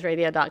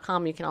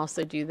BibleNewsRadio.com, you can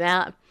also do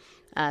that.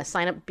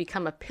 Sign up,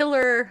 become a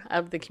pillar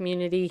of the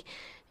community,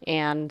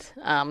 and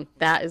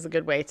that is a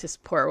good way to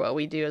support what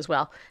we do as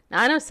well.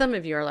 Now, I know some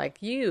of you are like,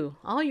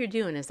 all you're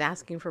doing is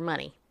asking for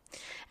money.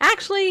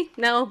 Actually,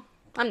 no,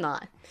 I'm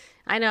not.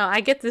 I know, I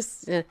get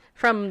this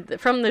from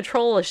the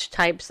trollish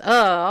types.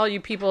 Oh, all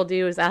you people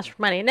do is ask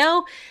for money.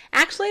 No,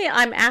 actually,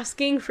 I'm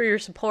asking for your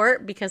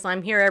support because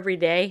I'm here every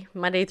day,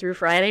 Monday through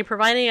Friday,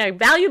 providing a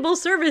valuable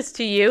service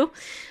to you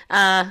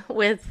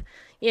with,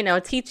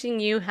 teaching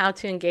you how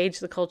to engage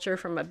the culture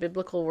from a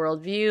biblical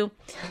worldview,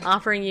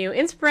 offering you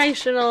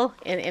inspirational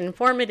and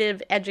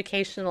informative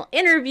educational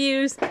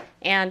interviews,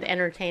 and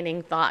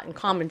entertaining thought and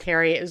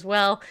commentary, as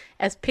well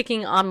as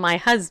picking on my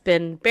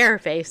husband,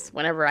 Bareface,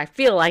 whenever I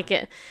feel like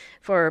it,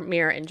 for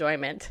mere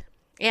enjoyment.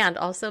 And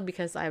also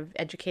because I've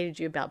educated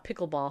you about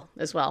pickleball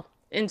as well.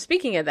 And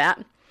speaking of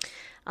that,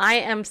 I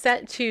am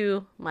set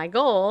to, my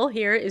goal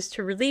here is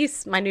to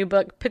release my new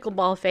book,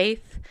 Pickleball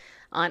Faith,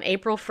 on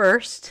April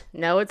 1st.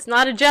 No, it's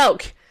not a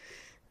joke.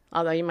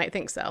 Although you might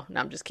think so. No,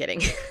 I'm just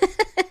kidding.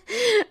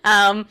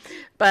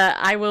 But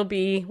I will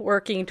be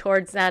working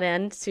towards that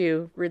end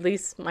to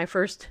release my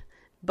first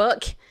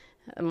book.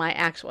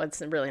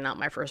 It's really not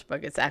my first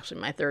book. It's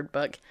actually my third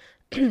book.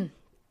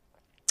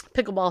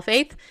 Pickleball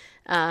Faith,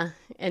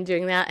 and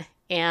doing that.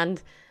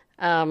 And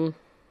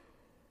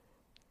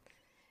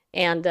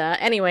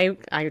anyway,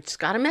 I just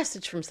got a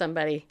message from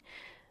somebody.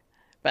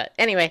 But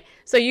anyway,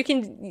 so you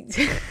can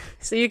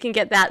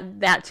get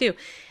that too.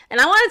 And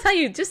I want to tell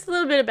you just a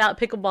little bit about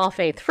Pickleball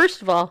Faith.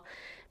 First of all,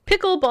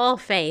 Pickleball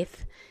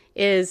Faith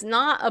is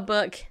not a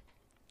book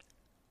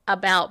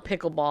about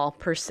pickleball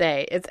per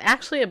se. It's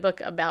actually a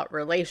book about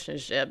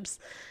relationships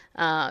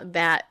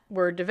that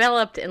were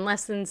developed in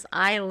lessons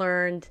I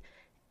learned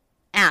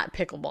at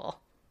pickleball.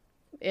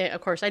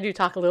 Of course, I do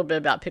talk a little bit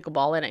about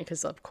pickleball in it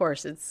because, of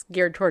course, it's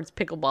geared towards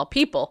pickleball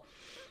people.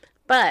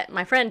 But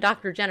my friend,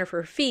 Dr.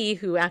 Jennifer Fee,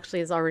 who actually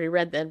has already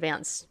read the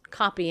advanced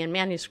copy and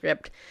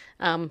manuscript,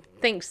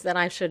 thinks that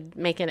I should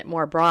make it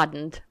more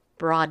broaden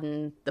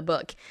the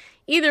book.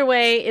 Either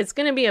way, it's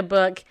going to be a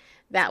book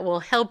that will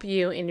help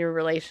you in your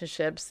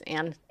relationships.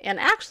 And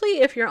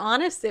actually, if you're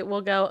honest, it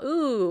will go,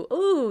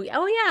 oh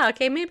yeah,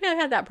 okay, maybe I've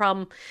had that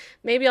problem.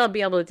 Maybe I'll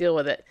be able to deal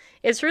with it.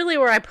 It's really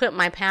where I put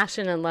my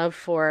passion and love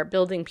for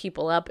building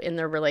people up in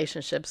their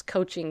relationships,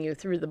 coaching you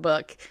through the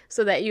book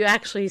so that you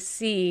actually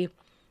see,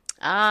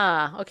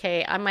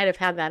 okay, I might have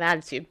had that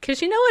attitude.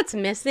 Because you know what's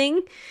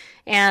missing?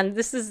 And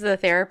this is the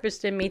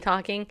therapist in me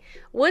talking.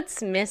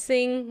 What's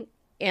missing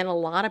in a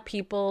lot of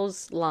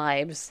people's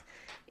lives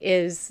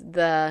is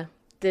the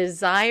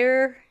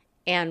desire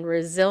and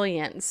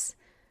resilience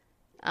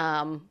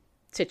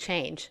to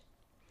change.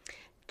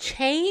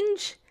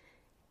 Change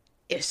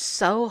is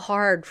so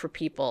hard for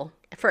people,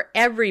 for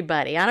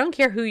everybody. I don't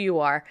care who you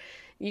are.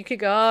 You could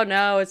go, oh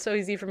no, it's so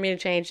easy for me to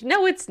change.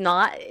 No, it's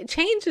not.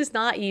 Change is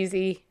not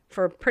easy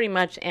for pretty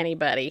much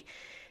anybody.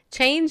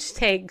 Change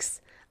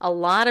takes a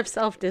lot of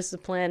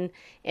self-discipline.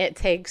 It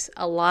takes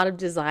a lot of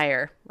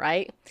desire,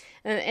 right?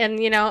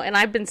 And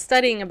I've been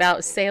studying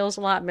about sales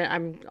a lot.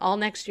 All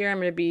next year I'm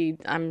reading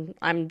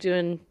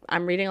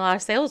a lot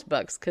of sales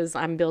books because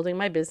I'm building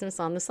my business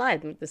on the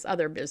side with this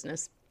other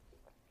business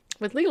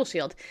with Legal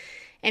Shield.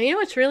 And you know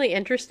what's really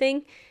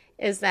interesting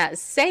is that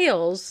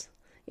sales,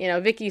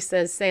 Vicky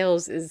says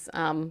sales is,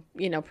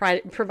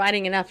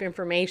 providing enough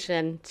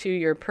information to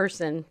your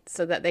person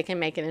so that they can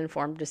make an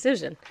informed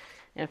decision.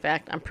 In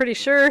fact, I'm pretty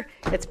sure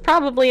it's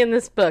probably in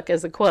this book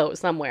as a quote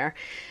somewhere.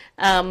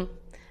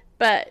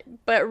 But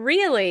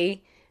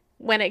really,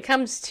 when it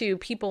comes to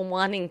people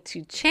wanting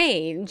to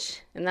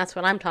change, and that's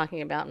what I'm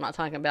talking about, I'm not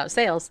talking about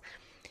sales,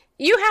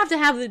 you have to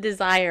have the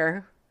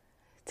desire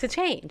to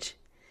change.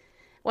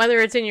 Whether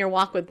it's in your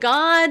walk with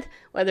God,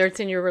 whether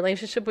it's in your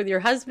relationship with your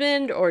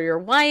husband or your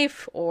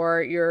wife,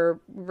 or your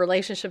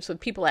relationships with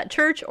people at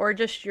church, or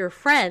just your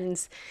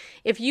friends,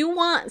 if you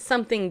want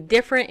something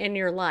different in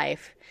your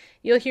life,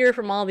 you'll hear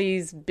from all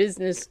these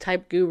business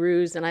type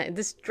gurus, and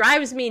this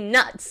drives me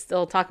nuts.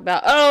 They'll talk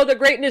about, oh, the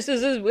greatness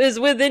is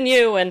within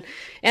you,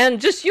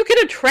 and just you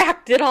can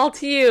attract it all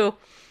to you,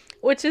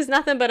 which is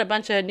nothing but a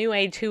bunch of new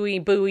age hooey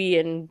booey,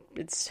 and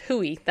it's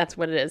hooey. That's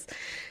what it is.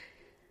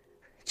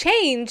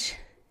 Change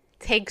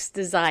takes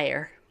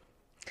desire,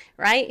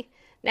 right?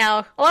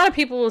 Now, a lot of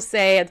people will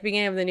say at the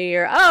beginning of the new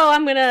year, oh,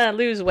 I'm going to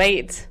lose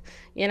weight.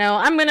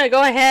 I'm going to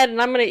go ahead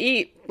and I'm going to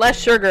eat less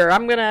sugar.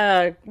 I'm going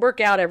to work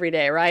out every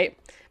day, right?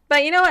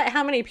 But you know what?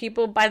 How many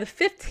people, by the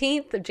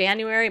 15th of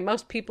January,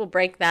 most people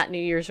break that New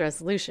Year's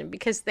resolution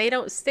because they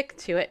don't stick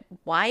to it.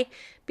 Why?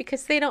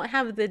 Because they don't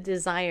have the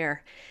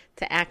desire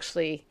to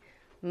actually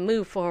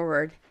move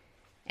forward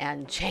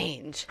and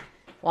change.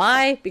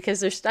 Why? Because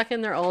they're stuck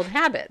in their old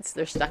habits.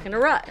 They're stuck in a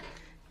rut.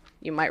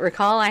 You might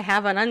recall I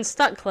have an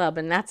Unstuck Club,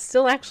 and that's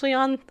still actually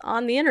on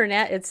the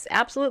internet. It's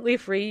absolutely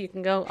free. You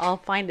can go, I'll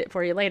find it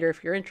for you later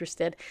if you're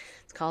interested.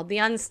 It's called the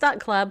Unstuck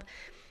Club.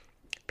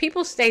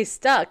 People stay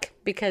stuck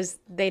because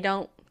they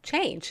don't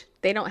change.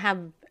 They don't have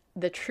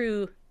the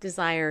true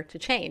desire to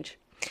change.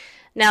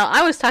 Now,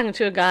 I was talking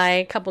to a guy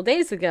a couple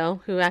days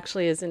ago who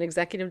actually is an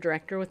executive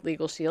director with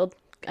Legal Shield,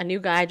 a new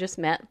guy I just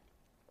met.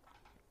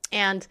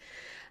 And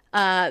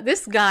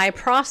this guy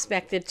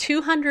prospected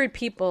 200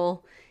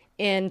 people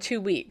in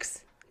 2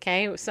 weeks.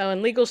 Okay, so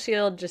in Legal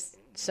Shield, just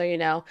so you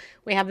know,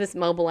 we have this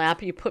mobile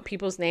app. You put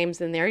people's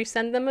names in there. You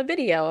send them a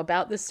video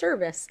about this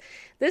service.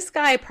 This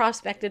guy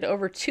prospected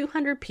over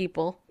 200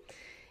 people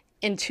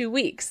in 2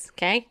 weeks.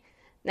 Okay,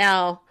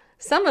 now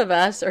some of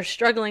us are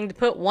struggling to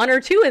put 1 or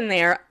 2 in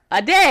there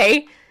a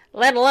day,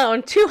 let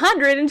alone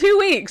 200 in 2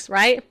 weeks,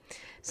 right?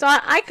 So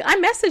I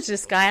messaged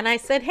this guy and I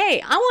said,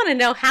 hey, I want to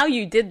know how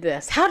you did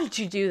this. How did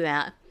you do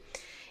that?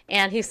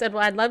 And he said,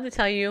 well, I'd love to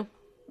tell you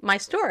my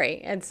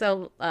story. And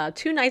so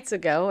 2 nights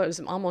ago, it was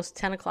almost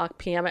 10 o'clock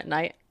p.m. at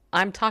night,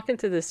 I'm talking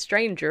to this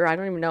stranger. I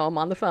don't even know him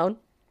on the phone.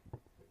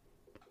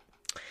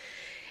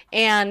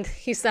 And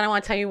he said, I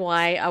want to tell you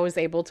why I was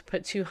able to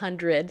put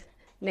 200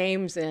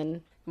 names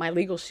in my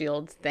Legal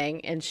Shield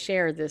thing and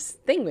share this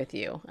thing with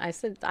you. I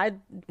said, I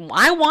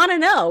want to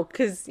know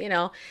because, you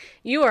know,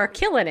 you are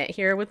killing it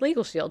here with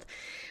Legal Shield.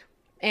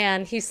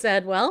 And he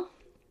said, well,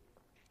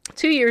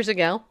 2 years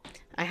ago,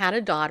 I had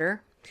a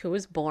daughter who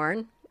was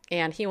born,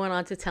 and he went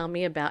on to tell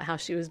me about how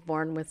she was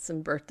born with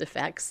some birth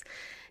defects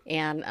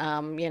and,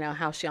 you know,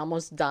 how she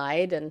almost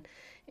died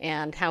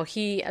and how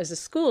he, as a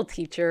school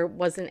teacher,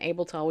 wasn't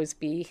able to always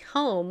be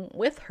home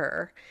with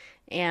her.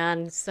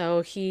 And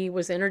so he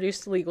was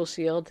introduced to Legal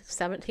Shield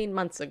 17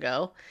 months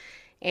ago.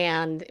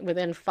 And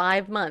within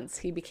 5 months,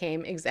 he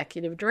became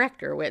executive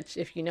director, which,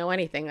 if you know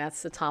anything,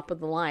 that's the top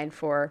of the line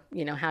for,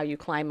 you know, how you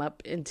climb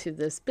up into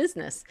this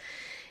business.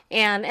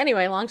 And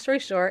anyway, long story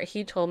short,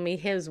 he told me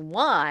his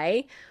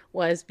why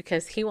was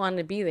because he wanted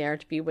to be there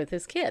to be with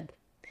his kid.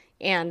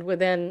 And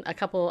within a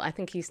couple, I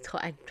think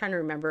I'm trying to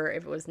remember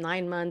if it was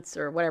 9 months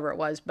or whatever it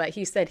was, but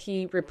he said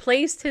he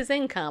replaced his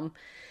income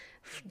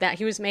that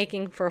he was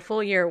making for a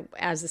full year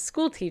as a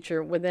school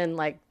teacher within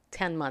like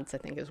 10 months, I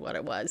think is what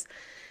it was.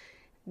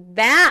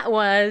 That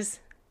was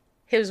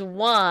his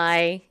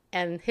why,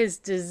 and his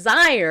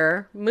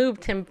desire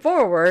moved him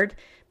forward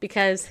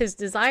because his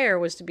desire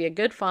was to be a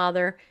good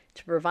father,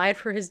 to provide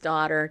for his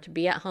daughter, to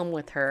be at home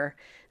with her,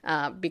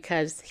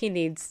 because he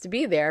needs to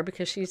be there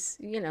because she's,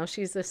 you know,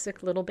 she's a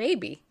sick little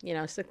baby, you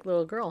know, sick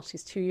little girl.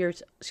 She's 2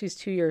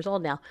 years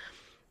old now.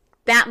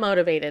 That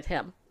motivated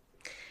him.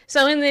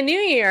 So in the new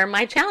year,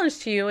 my challenge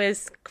to you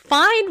is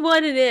find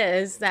what it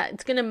is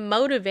that's going to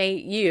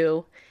motivate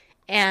you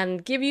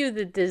and give you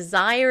the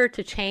desire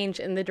to change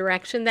in the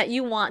direction that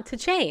you want to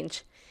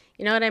change.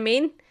 You know what I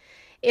mean?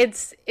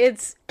 It's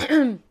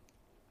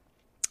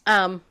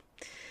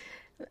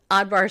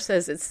Oddbar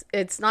says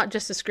it's not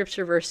just a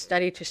scripture verse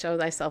study to show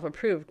thyself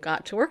approved.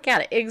 Got to work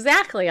at it.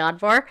 Exactly,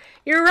 Oddbar.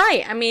 You're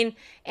right. I mean,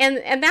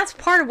 and that's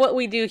part of what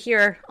we do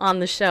here on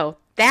the show.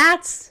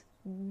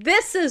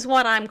 This is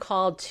what I'm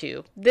called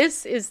to.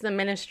 This is the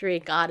ministry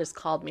God has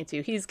called me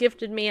to. He's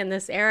gifted me in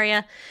this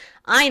area.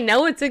 I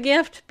know it's a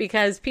gift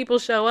because people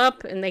show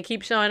up and they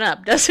keep showing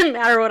up. Doesn't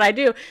matter what I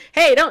do.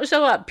 Hey, don't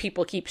show up.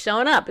 People keep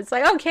showing up. It's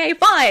like, okay,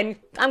 fine.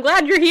 I'm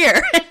glad you're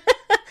here.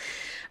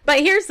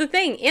 But here's the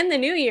thing. In the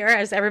new year,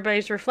 as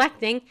everybody's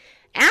reflecting,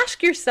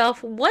 ask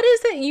yourself, what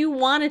is it you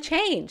want to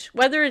change?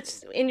 Whether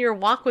it's in your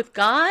walk with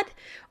God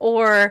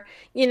or,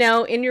 you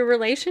know, in your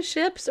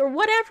relationships or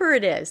whatever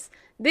it is.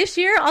 This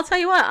year, I'll tell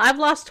you what, I've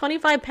lost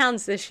 25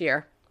 pounds this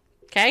year.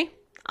 Okay?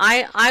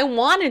 I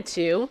wanted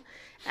to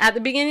at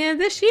the beginning of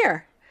this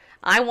year.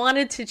 I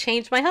wanted to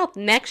change my health.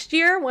 Next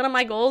year, one of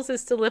my goals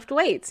is to lift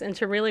weights and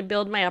to really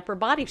build my upper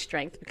body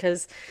strength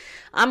because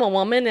I'm a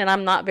woman and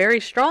I'm not very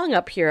strong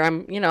up here.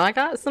 I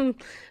got some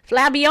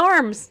flabby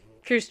arms.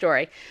 True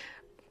story.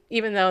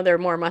 Even though they're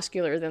more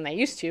muscular than they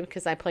used to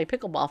because I play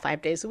pickleball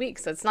 5 days a week.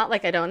 So it's not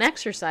like I don't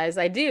exercise.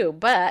 I do.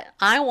 But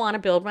I want to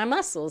build my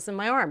muscles in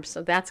my arms.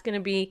 So that's going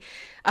to be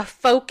a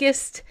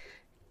focused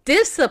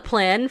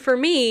discipline for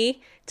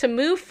me to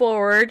move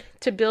forward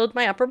to build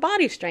my upper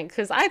body strength.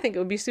 Because I think it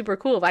would be super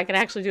cool if I could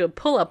actually do a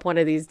pull-up one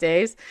of these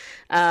days.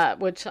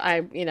 Which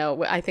I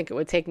think it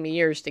would take me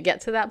years to get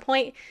to that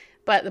point.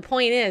 But the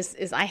point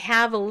is I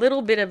have a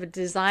little bit of a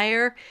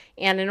desire,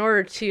 and in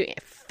order to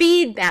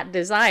feed that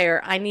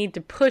desire, I need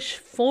to push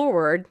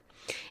forward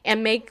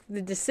and make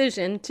the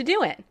decision to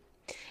do it.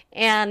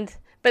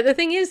 But the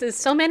thing is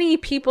so many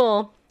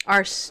people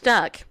are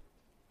stuck,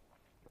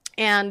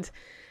 and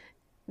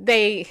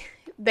they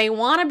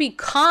want to be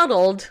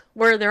coddled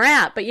where they're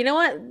at. But you know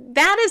what?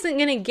 That isn't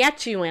going to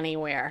get you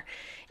anywhere.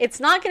 It's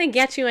not going to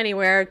get you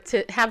anywhere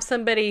to have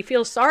somebody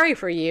feel sorry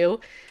for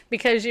you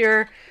because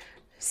you're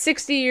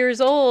 60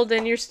 years old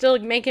and you're still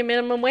making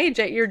minimum wage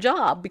at your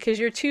job because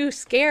you're too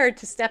scared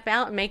to step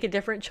out and make a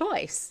different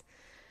choice.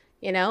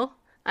 You know,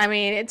 I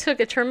mean, it took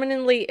a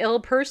terminally ill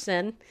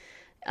person,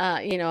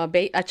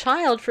 a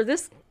child for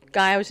this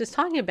guy I was just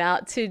talking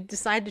about to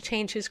decide to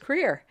change his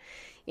career.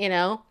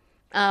 I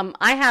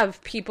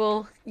have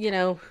people,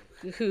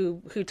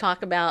 who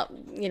talk about,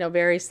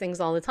 various things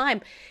all the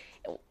time.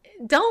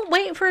 Don't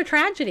wait for a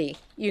tragedy,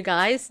 you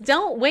guys.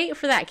 Don't wait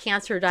for that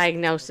cancer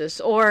diagnosis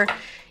or,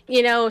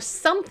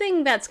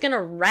 something that's going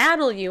to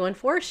rattle you and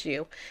force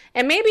you.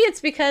 And maybe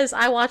it's because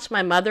I watched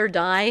my mother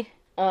die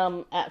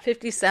at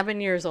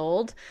 57 years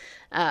old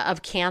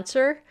of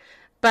cancer.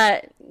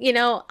 But,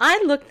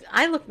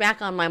 I look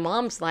back on my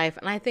mom's life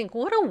and I think,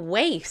 what a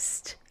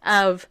waste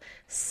of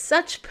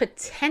such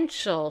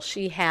potential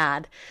she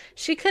had.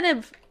 She could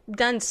have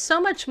done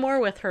so much more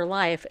with her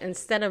life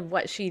instead of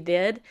what she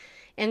did.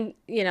 And,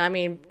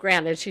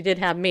 granted, she did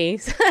have me,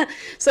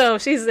 so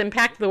she's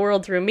impacted the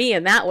world through me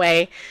in that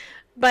way.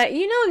 But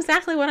you know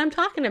exactly what I'm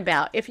talking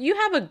about. If you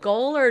have a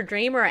goal or a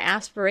dream or an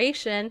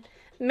aspiration,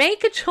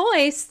 make a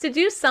choice to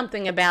do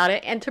something about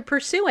it and to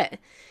pursue it.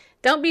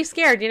 Don't be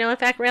scared. In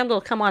fact, Randall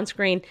will come on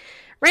screen.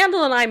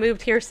 Randall and I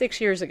moved here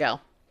 6 years ago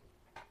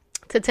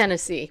to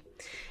Tennessee.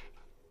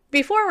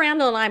 Before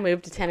Randall and I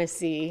moved to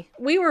Tennessee,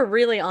 we were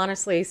really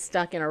honestly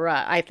stuck in a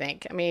rut, I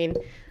think.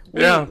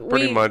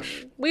 Pretty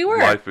much. We were.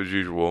 Life as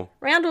usual.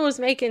 Randall was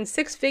making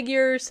 6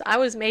 figures. I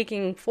was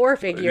making 4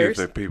 figures.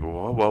 You think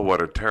people, well,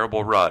 what a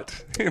terrible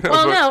rut.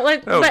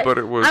 But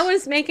it was. I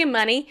was making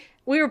money.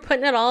 We were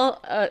putting it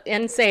all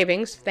in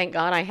savings. Thank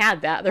God I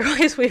had that.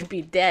 Otherwise, we'd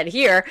be dead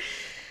here.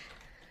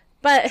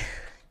 But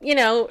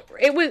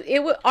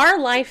it was our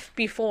life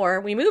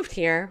before we moved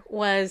here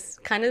was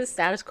kind of the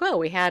status quo.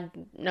 We had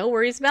no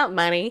worries about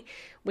money.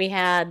 We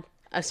had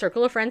a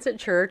circle of friends at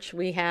church.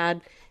 We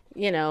had,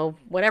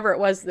 whatever it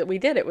was that we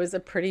did. It was a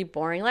pretty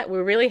boring life. We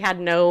really had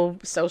no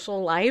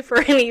social life or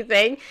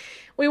anything.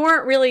 We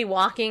weren't really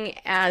walking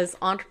as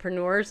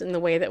entrepreneurs in the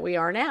way that we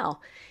are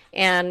now.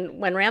 And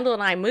when Randall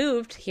and I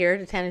moved here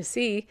to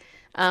Tennessee,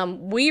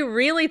 we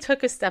really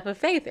took a step of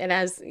faith. And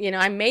as,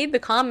 I made the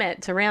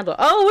comment to Randall,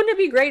 oh, wouldn't it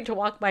be great to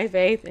walk by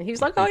faith? And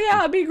he's like, oh, yeah,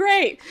 it'd be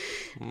great.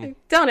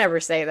 Don't ever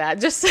say that,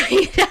 just so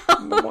you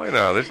know. Why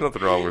not? There's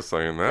nothing wrong with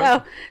saying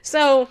that.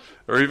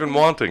 Or even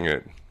wanting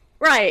it.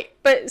 Right.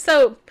 But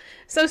so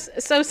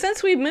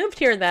since we've moved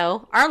here,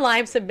 though, our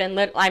lives have been,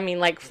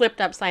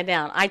 flipped upside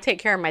down. I take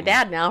care of my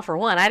dad now, for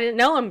one. I didn't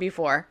know him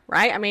before,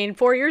 right?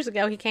 4 years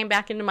ago, he came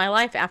back into my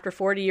life after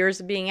 40 years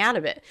of being out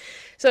of it.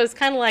 So it's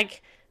kind of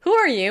like, who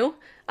are you?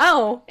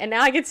 Oh, and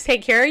now I get to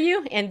take care of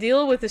you and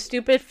deal with the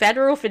stupid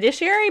federal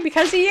fiduciary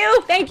because of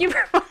you? Thank you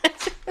very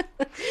much.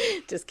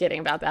 Just kidding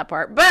about that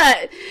part.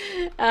 But,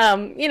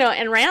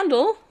 and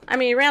Randall,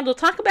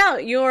 talk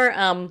about your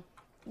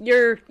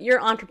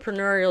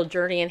entrepreneurial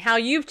journey and how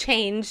you've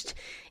changed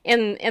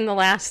in the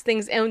last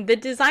things and the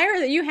desire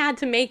that you had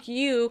to make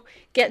you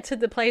get to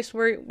the place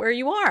where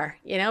you are,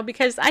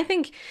 because I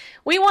think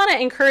we want to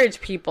encourage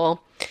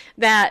people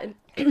that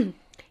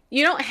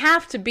you don't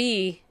have to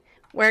be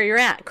where you're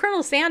at.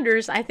 Colonel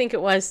Sanders, I think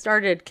it was,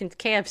 started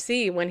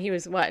KFC when he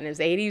was, in his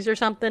 80s or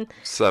something?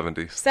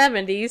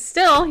 70s.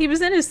 Still, he was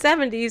in his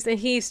 70s and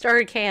he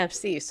started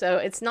KFC. So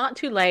it's not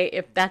too late.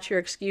 If that's your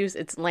excuse,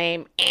 it's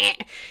lame.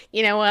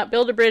 You know what?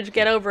 Build a bridge,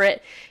 get over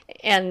it,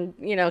 and,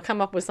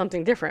 come up with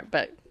something different.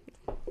 But,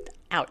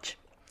 ouch.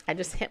 I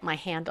just hit my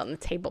hand on the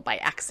table by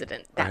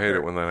accident. I hate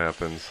it when that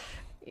happens.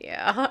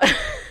 Yeah.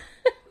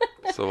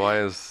 So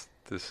why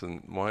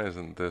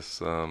isn't this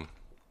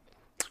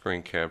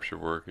screen capture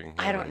working?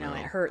 I don't know.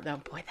 It hurt though.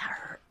 Boy, that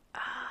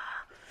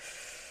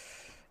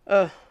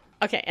hurt.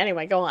 Okay.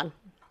 Anyway, go on.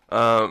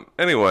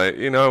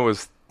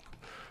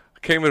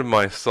 Came into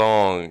my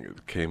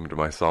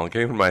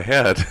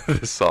head.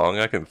 This song,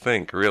 I can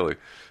think really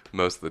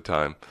most of the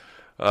time.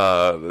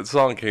 The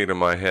song came to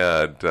my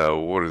head.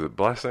 What is it?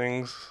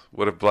 Blessings.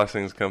 What if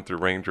blessings come through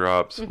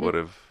raindrops? Mm-hmm. What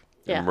if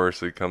your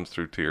mercy comes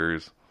through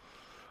tears?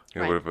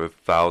 Right. What if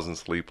 1,000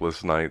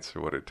 sleepless nights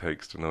are what it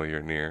takes to know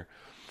you're near?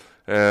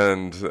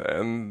 And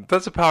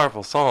that's a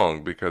powerful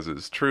song because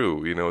it's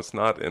true. It's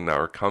not in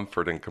our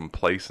comfort and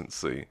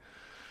complacency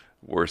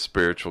where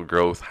spiritual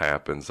growth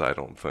happens, I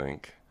don't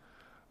think.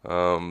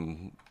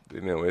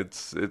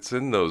 It's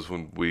in those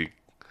when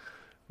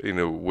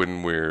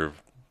when we're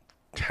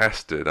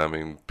tested.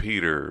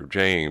 Peter,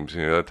 James,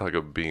 they talk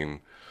of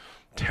being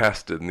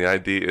tested, and the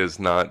idea is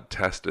not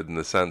tested in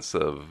the sense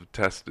of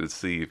tested to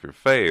see if you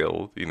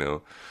fail,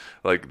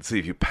 like to see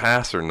if you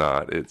pass or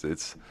not.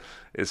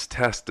 It's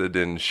tested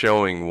in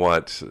showing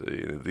what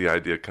the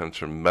idea comes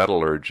from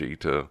metallurgy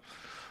to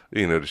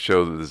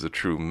show that there's a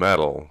true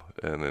metal.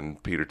 And then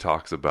Peter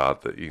talks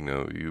about that,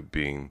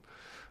 you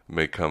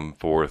may come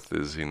forth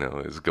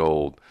as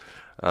gold.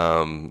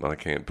 I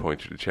can't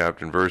point you to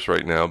chapter and verse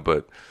right now,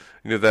 but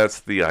that's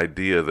the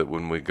idea that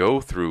when we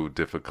go through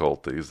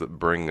difficulties that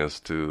bring us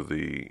to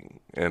the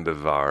end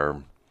of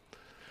our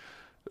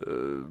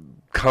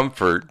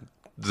comfort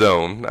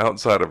zone,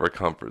 outside of our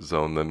comfort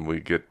zone, then we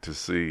get to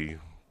see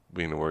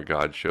where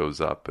God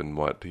shows up and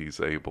what he's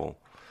able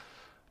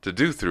to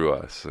do through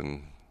us.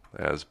 And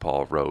as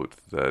Paul wrote,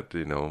 that,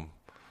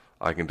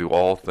 I can do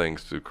all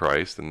things through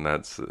Christ, and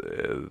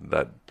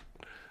that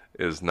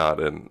is not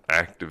an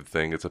active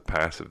thing, it's a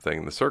passive thing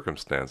in the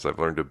circumstance. I've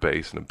learned to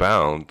base and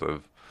abound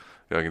of,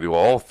 I can do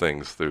all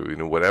things through,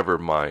 whatever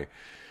my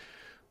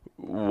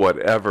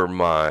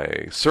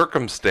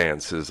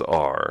circumstances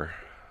are,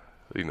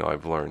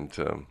 I've learned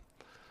to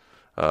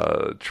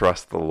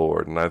trust the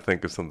Lord. And I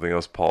think of something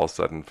else Paul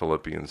said in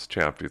Philippians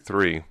chapter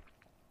 3,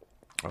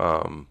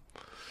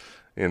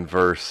 in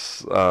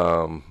verse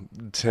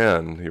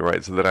 10, he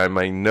writes, so that I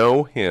may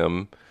know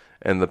him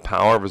and the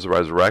power of his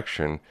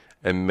resurrection,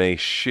 and may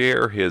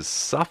share his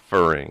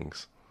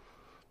sufferings,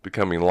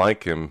 becoming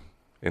like him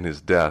in his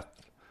death,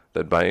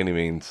 that by any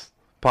means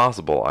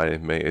possible I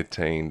may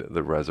attain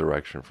the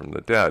resurrection from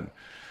the dead.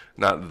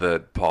 Not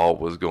that Paul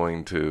was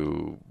going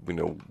to,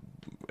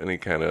 any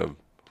kind of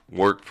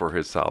work for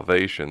his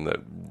salvation,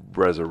 that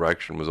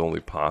resurrection was only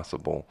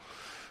possible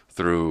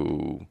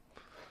through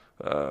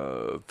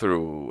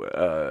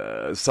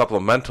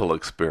supplemental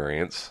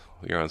experience.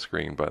 You're on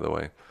screen, by the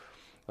way.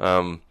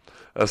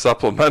 A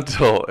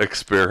supplemental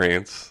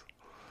experience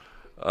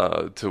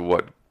to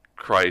what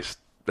Christ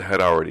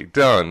had already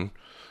done,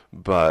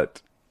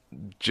 but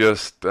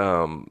just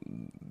the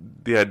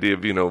idea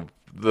of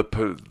the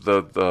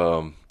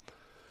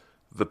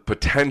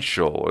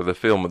potential or the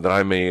fulfillment that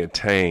I may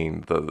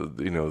attain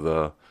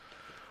the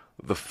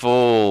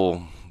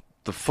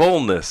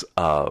fullness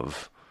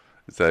of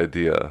this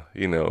idea.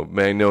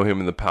 May I know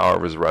him in the power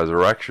of his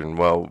resurrection.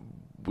 Well,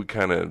 we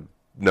kind of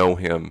know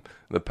him in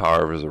the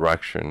power of his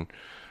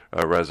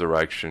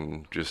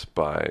resurrection just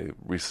by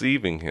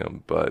receiving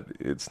him, but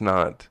it's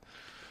not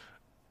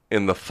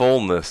in the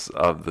fullness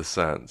of the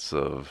sense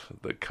of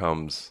that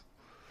comes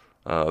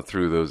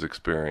through those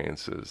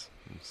experiences.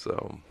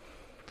 So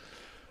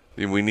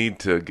we need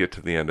to get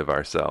to the end of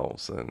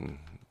ourselves and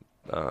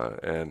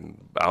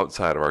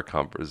outside of our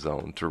comfort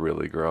zone to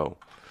really grow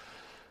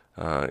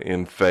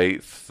in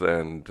faith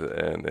and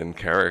in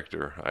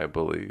character, I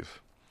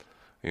believe.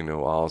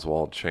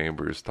 Oswald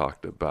Chambers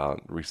talked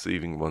about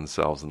receiving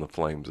oneself in the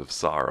flames of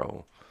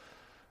sorrow.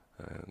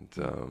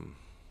 And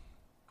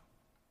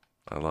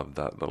I love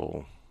that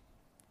little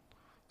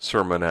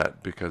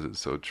sermonette because it's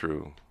so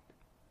true.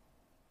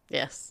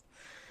 Yes,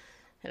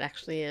 it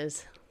actually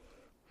is.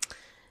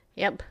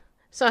 Yep.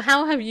 So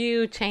how have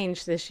you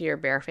changed this year,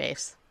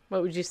 Bareface?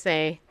 What would you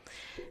say?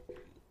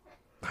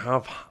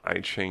 How have I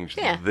changed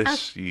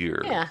this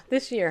year? Yeah,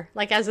 this year.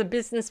 Like as a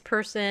business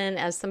person,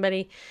 as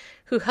somebody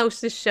who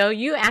hosts this show,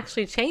 you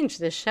actually changed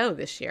this show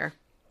this year.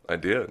 I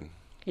did.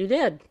 You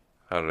did.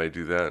 How did I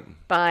do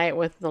that?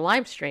 With the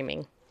live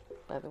streaming.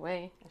 By the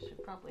way, I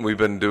should probably... We've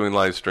been doing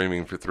live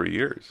streaming for 3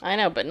 years. I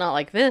know, but not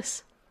like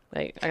this.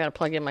 I got to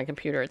plug in my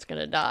computer. It's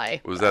going to die.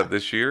 Was that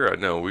this year?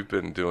 No, we've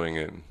been doing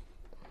it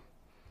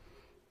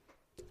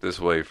this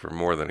way for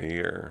more than a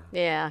year.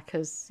 Yeah,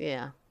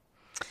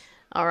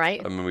 all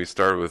right. We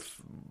started with,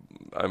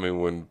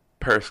 when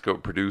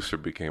Periscope Producer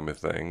became a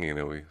thing,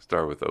 we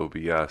started with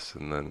OBS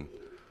and then,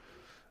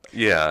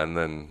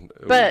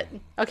 But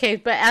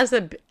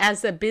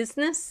as a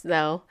business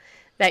though,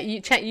 that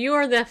you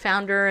are the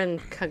founder and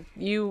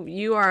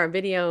you are a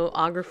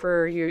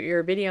videographer, you're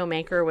a video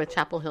maker with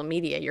Chapel Hill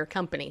Media, your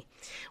company.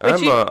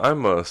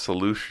 I'm a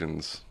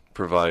solutions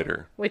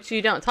provider, which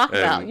you don't talk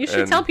about. You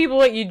should tell people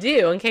what you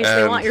do in case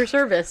they want your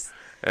service.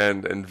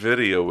 And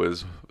video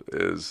is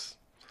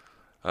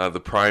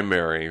the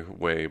primary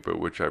way by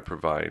which I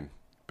provide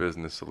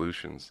business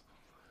solutions.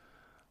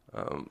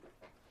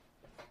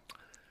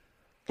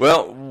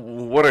 Well,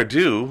 what I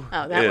do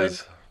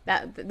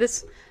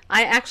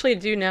I actually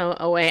do know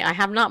a way. I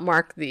have not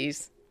marked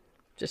these,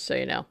 just so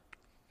you know.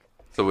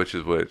 So which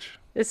is which?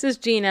 This is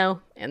Gino,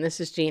 and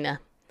this is Gina.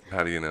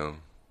 How do you know?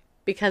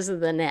 Because of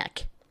the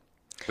neck.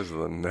 Because of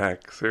the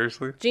neck?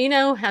 Seriously?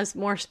 Gino has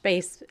more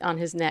space on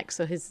his neck,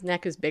 so his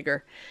neck is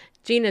bigger.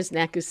 Gina's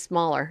neck is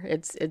smaller.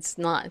 It's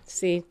not.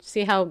 See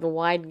how the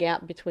wide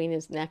gap between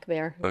his neck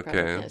there? You okay.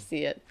 Probably can't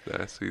see it.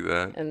 I see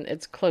that. And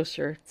it's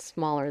closer. It's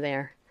smaller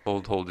there.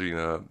 Hold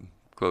Gina up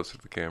closer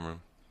to the camera.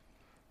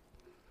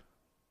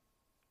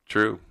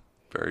 True.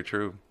 Very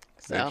true.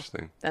 So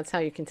interesting. That's how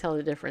you can tell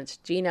the difference.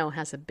 Gino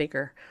has a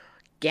bigger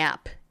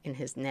gap in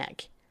his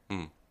neck.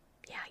 Mm.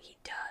 Yeah, he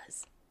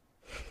does.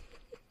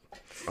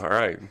 All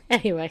right.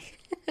 Anyway,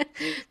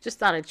 just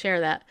thought I'd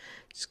share that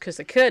just because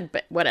I could,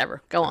 but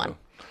whatever. Go on.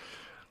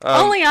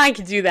 Only I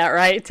could do that,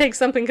 right? Take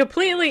something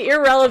completely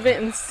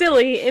irrelevant and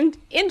silly and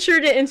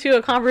insert it into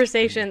a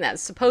conversation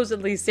that's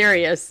supposedly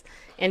serious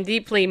and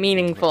deeply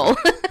meaningful.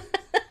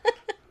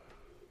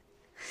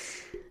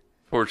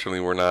 Fortunately,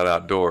 we're not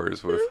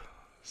outdoors with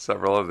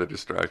several other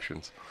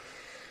distractions.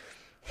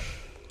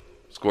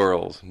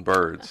 Squirrels and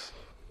birds.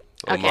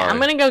 Oh okay, my. I'm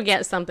going to go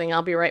get something.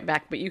 I'll be right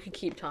back, but you can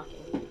keep talking.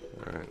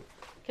 All right.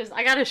 Because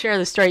I got to share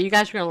the story. You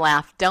guys are going to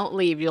laugh. Don't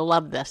leave. You'll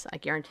love this. I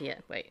guarantee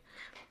it. Wait,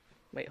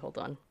 hold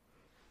on.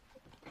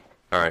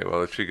 All right,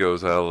 well, if she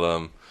goes,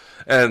 I'll,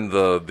 and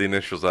the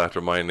initials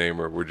after my name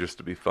were just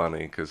to be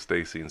funny, because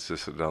Stacy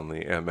insisted on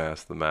the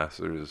MS, the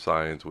Master's of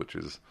Science, which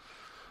is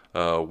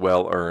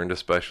well-earned,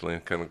 especially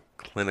in kind of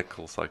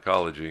clinical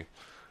psychology.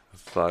 I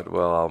thought,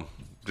 well, I'll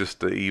just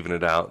to even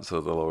it out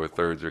so the lower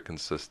thirds are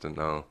consistent,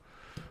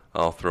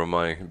 I'll throw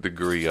my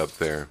degree up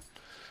there.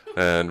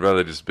 And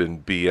rather just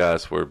been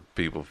BS where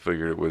people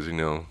figured it was,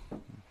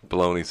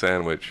 bologna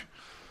sandwich,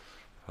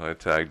 I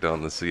tagged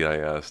on the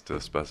CIS to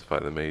specify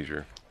the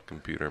major,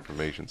 computer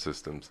information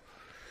systems.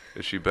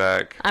 Is she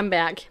back? I'm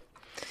back.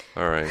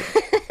 All right.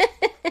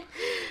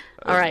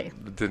 All right.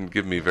 It didn't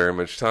give me very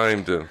much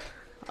time to...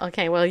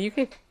 Okay, well, you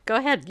can go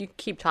ahead. You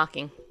keep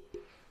talking.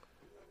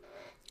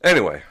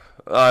 Anyway,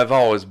 I've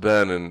always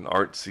been an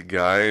artsy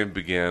guy.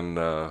 Began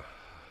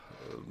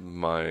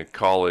my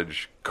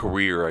college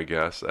career, I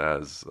guess,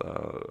 as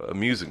a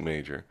music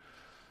major.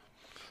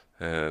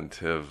 And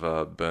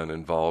have been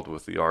involved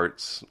with the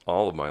arts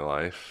all of my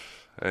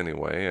life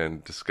anyway,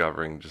 and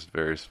discovering just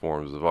various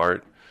forms of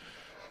art.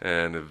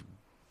 And have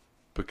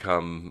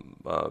become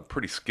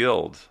pretty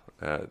skilled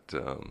at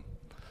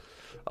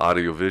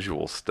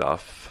audiovisual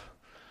stuff,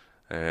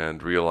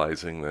 and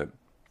realizing that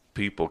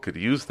people could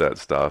use that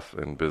stuff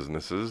in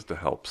businesses to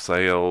help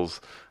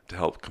sales, to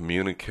help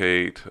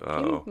communicate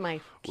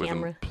my with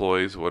camera.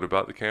 employees. What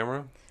about the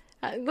camera?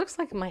 It looks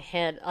like my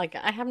head. Like,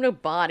 I have no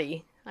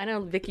body. I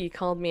know Vicky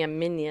called me a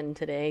minion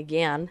today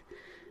again.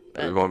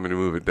 But You want me to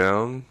move it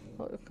down?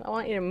 I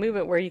want you to move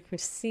it where you can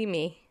see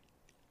me.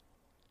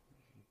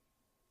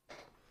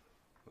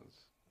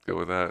 Go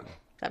with that. Is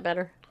that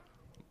better?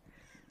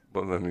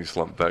 Well, then you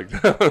slump back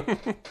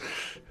down.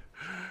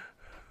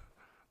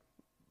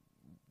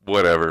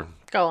 Whatever.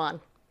 Go on.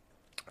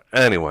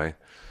 Anyway,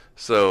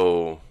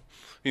 so,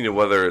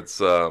 whether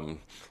it's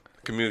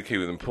communicate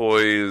with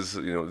employees,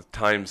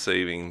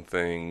 time-saving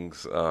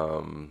things,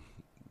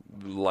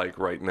 like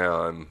right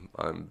now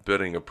I'm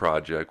bidding a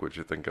project, which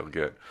I think I'll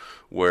get,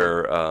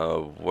 where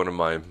one of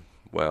my,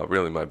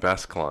 really my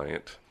best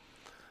client,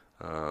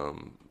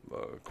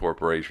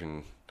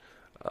 corporation,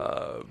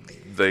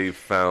 they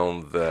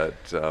found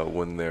that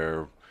when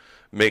they're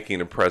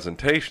making a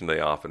presentation they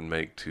often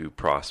make to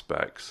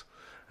prospects,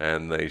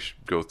 and they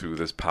go through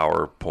this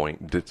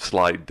PowerPoint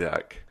slide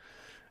deck.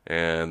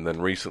 And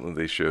then recently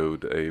they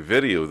showed a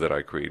video that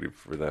I created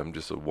for them,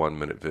 just a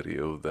 1-minute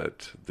video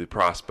that the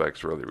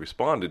prospects really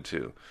responded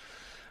to.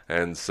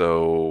 And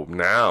so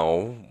now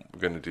what we're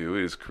going to do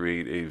is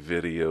create a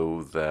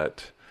video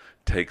that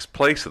takes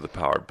place of the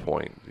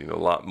PowerPoint. A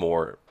lot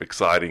more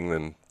exciting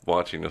than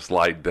watching a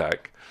slide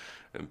deck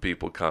and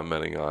people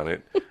commenting on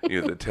it.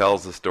 That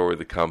tells the story of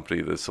the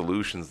company, the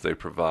solutions they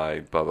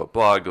provide, blah, blah,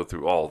 blah, go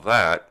through all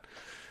that.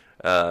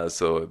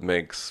 So it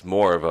makes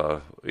more of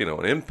a,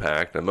 an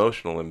impact,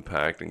 emotional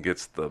impact, and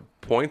gets the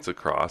points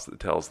across that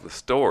tells the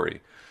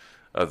story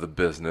of the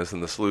business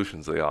and the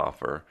solutions they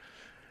offer.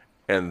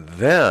 And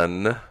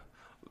then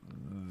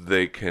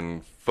they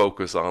can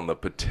focus on the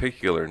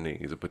particular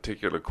needs, the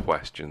particular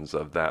questions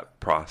of that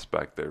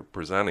prospect they're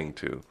presenting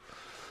to.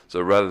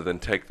 So rather than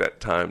take that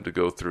time to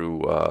go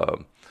through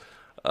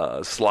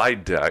a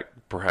slide deck,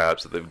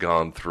 perhaps, that they've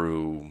gone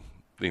through,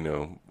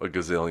 a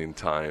gazillion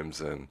times,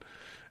 and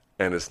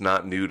it's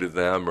not new to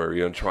them,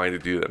 or trying to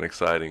do that in an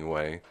exciting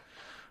way,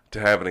 to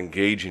have an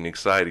engaging,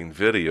 exciting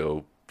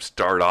video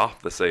start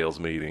off the sales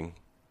meeting,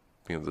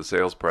 the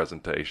sales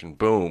presentation.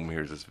 Boom,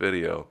 here's this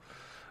video,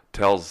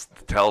 tells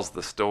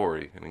the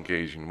story in an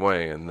engaging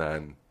way, and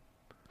then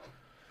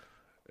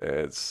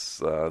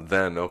it's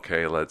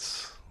okay,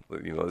 let's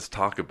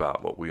talk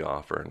about what we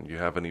offer, and you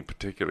have any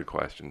particular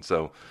questions.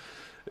 So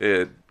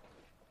it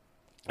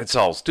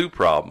solves two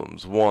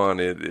problems. One,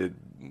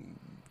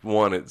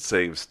 it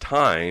saves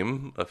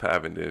time of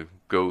having to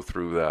go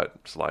through that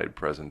slide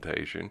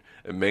presentation.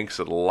 It makes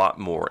it a lot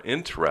more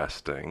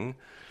interesting,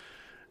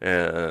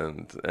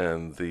 and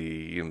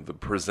the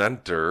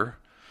presenter,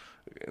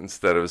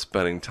 instead of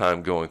spending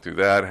time going through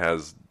that,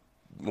 has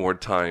more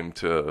time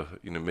to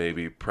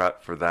maybe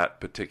prep for that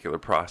particular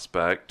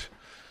prospect,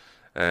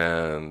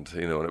 and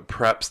it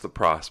preps the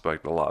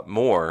prospect a lot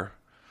more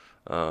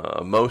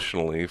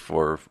emotionally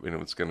for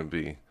it's going to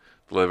be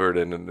delivered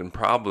in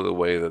probably the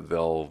way that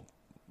they'll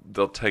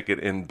take it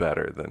in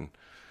better than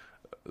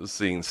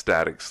seeing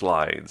static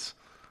slides.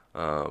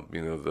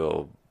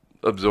 They'll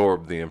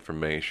absorb the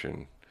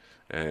information,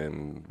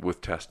 and with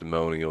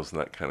testimonials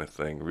and that kind of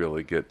thing,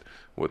 really get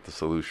what the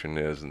solution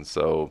is. And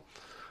so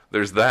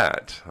there's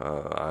that.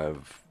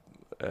 I've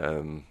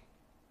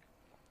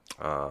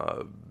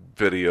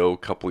video a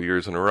couple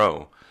years in a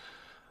row.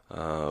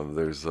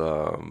 There's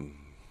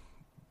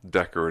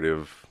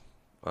decorative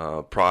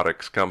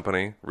products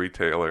company,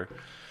 retailer,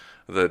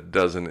 that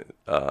does an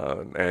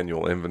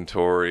annual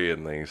inventory,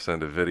 and they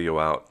send a video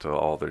out to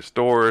all their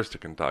stores to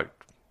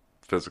conduct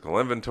physical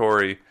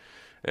inventory,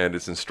 and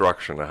it's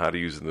instruction on how to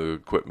use the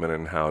equipment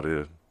and how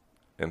to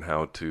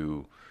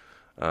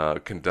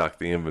conduct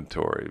the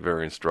inventory.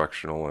 Very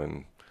instructional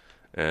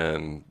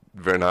and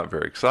not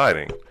very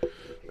exciting.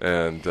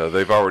 And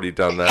they've already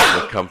done that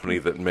in a company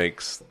that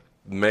makes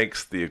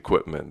the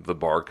equipment, the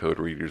barcode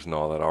readers and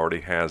all that,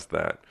 already has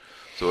that.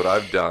 So what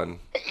I've done,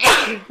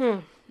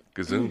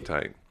 gazoon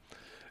tight.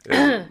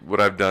 What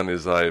I've done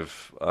is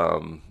I've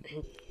gone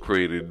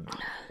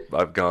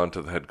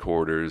to the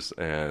headquarters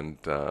and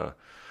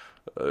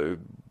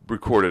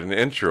recorded an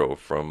intro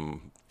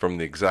from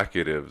the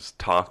executives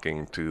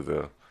talking to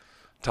the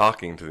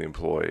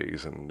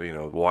employees, and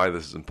why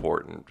this is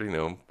important. Kind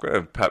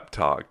of pep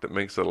talk that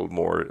makes it a little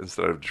more,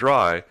 instead of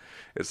dry,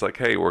 it's like,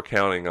 hey, we're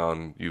counting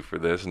on you for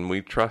this, and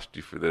we trust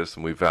you for this,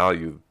 and we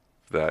value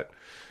that.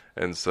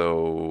 And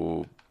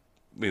so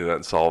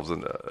that solves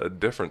a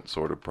different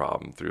sort of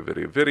problem through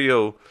video.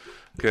 Video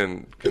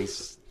can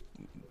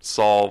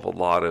solve a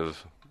lot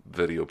of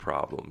video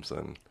problems,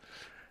 and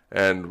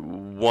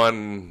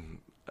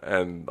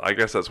I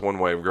guess that's one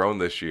way I've grown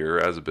this year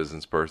as a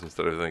business person.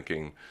 Instead of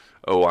thinking,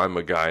 oh, I'm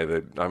a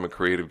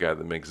creative guy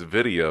that makes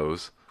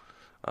videos,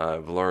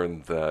 I've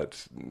learned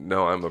that,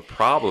 no, I'm a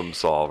problem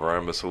solver.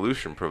 I'm a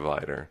solution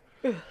provider.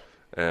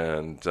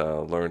 And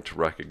learn to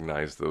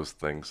recognize those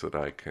things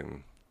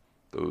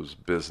those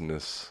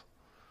business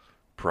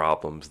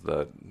problems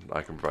that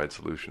I can provide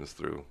solutions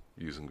through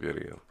using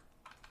video.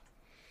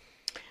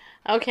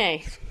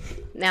 Okay.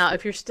 Now,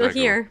 if you're still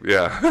here.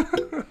 Yeah.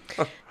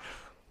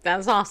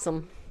 That's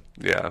awesome.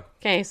 Yeah.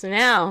 Okay, so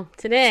now,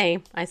 today,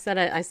 I said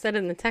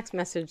in the text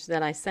message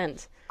that I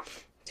sent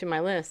to my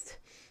list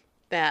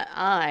that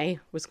I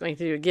was going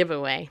to do a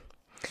giveaway.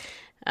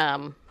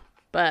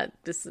 But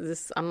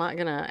this I'm not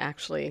going to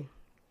actually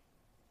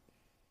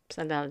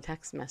send out a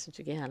text message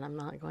again. I'm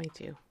not going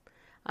to.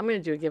 I'm going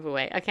to do a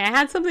giveaway. Okay, I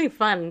had something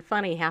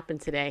funny happen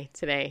today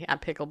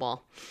at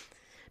pickleball.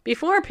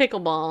 Before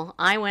pickleball,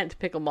 I went to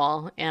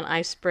pickleball and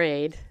I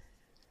sprayed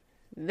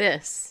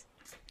this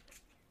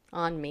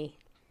on me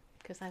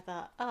because I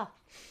thought, oh,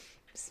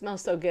 it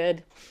smells so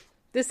good.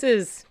 This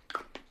is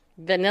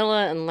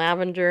vanilla and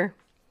lavender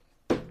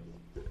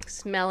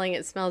smelling.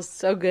 It smells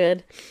so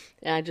good.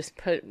 And I just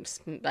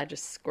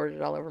squirted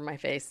it all over my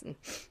face and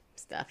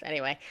stuff.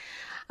 Anyway,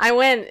 I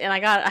went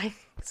and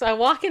so I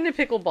walk into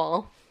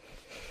pickleball.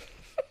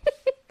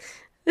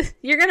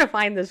 You're going to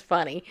find this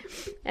funny.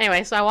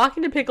 Anyway, so I walk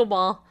into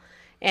pickleball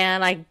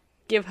and I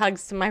give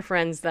hugs to my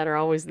friends that are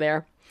always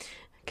there.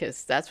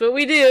 Because that's what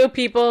we do,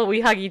 people. We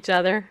hug each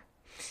other.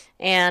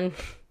 And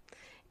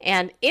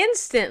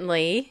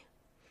instantly,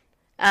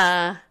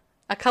 a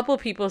couple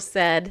people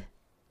said,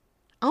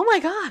 "Oh my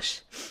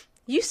gosh,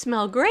 you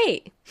smell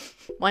great."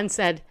 One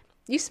said,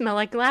 "You smell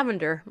like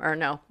lavender." Or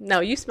no,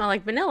 you smell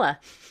like vanilla.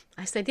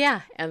 I said,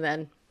 "Yeah." And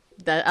then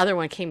the other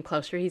one came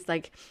closer. He's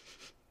like,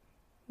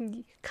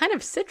 "Kind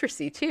of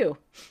citrusy too.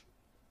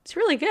 It's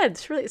really good.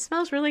 It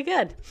smells really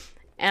good."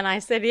 And I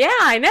said, "Yeah,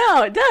 I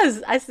know, it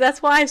does." I said,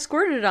 "That's why I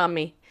squirted it on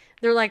me."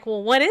 They're like,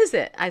 "Well, what is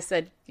it?" I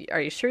said,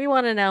 "Are you sure you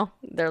want to know?"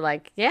 They're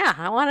like, "Yeah,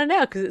 I want to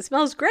know because it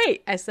smells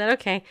great." I said,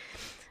 "Okay."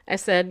 I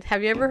said,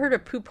 "Have you ever heard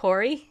of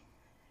poo-pourri?"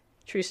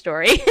 True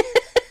story.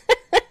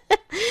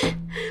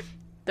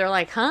 They're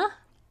like, "Huh?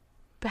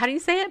 How do you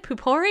say it?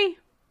 Poo-pourri?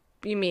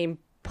 You mean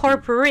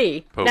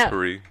potpourri?"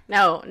 Potpourri.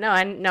 No,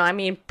 I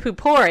mean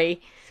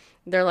poo-pourri.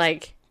 They're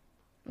like,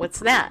 "What's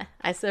that?"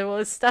 I said, "Well,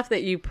 it's stuff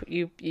that you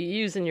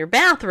use in your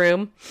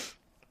bathroom,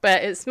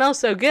 but it smells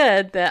so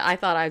good that I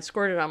thought I'd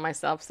squirt it on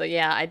myself." So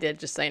yeah, I did,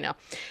 just so you know.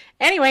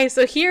 Anyway,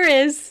 so here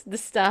is the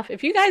stuff.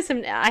 If you guys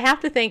I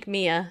have to thank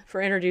Mia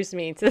for introducing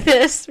me to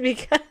this,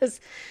 because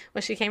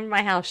when she came to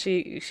my house,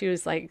 she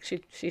was like,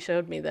 she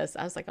showed me this.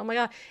 I was like, oh my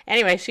God.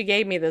 Anyway, she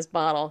gave me this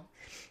bottle.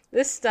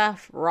 This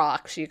stuff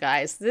rocks, you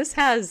guys. This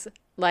has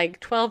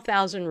like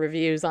 12,000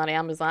 reviews on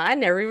Amazon. I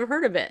never even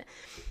heard of it.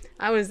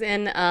 I was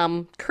in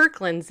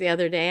Kirkland's the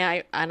other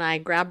day, and I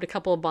grabbed a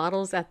couple of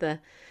bottles at the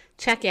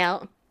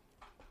checkout.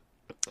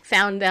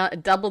 Found out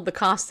it doubled the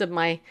cost of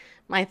my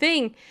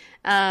thing,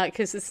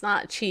 because it's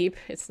not cheap.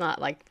 It's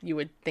not like you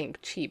would think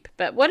cheap.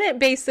 But what it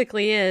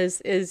basically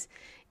is it's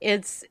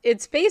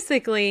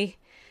basically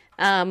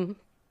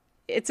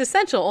it's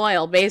essential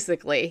oil,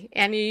 basically,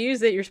 and you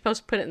use it. You're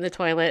supposed to put it in the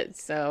toilet,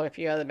 so if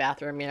you go to the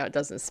bathroom, it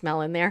doesn't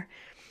smell in there.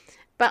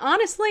 But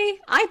honestly,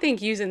 I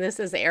think using this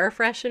as an air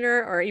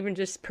freshener or even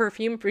just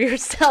perfume for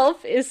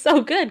yourself is so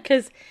good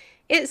because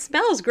it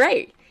smells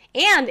great.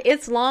 And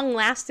it's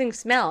long-lasting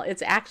smell.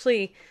 It's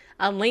actually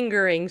a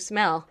lingering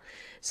smell.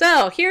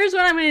 So here's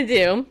what I'm going to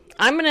do.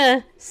 I'm going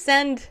to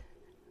send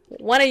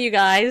one of you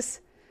guys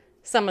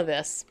some of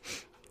this.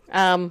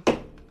 I'm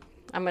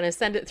going to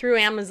send it through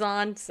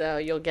Amazon, so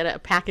you'll get a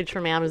package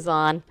from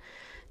Amazon.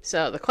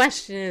 So the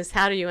question is,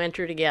 how do you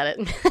enter to get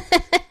it?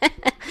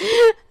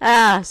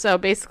 So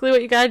basically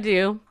what you got to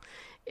do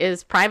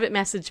is private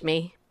message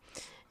me.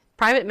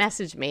 Private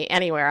message me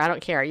anywhere. I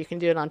don't care. You can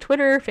do it on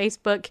Twitter,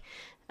 Facebook.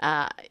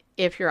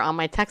 If you're on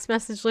my text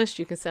message list,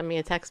 you can send me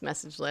a text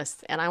message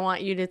list. And I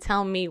want you to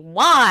tell me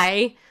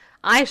why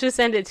I should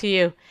send it to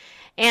you.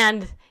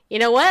 And you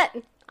know what?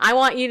 I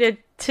want you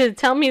to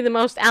tell me the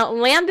most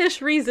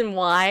outlandish reason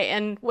why.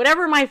 And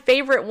whatever my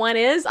favorite one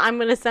is, I'm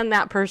going to send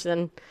that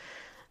person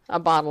a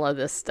bottle of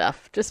this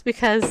stuff. Just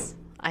because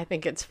I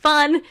think it's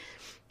fun.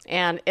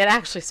 And it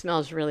actually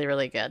smells really,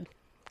 really good.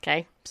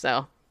 Okay?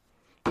 So,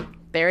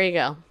 there you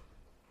go.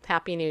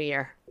 Happy New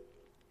Year.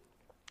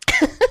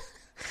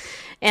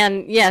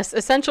 And yes,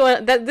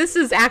 essential. This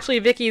is actually,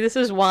 Vicky, this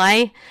is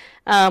why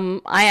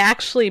I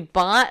actually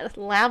bought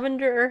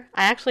lavender.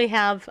 I actually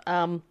have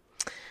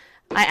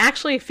I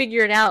actually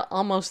figured out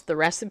almost the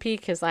recipe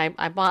because I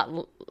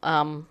bought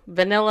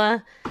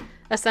vanilla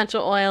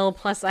essential oil,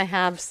 plus I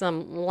have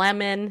some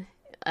lemon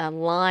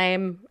and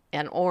lime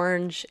and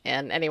orange,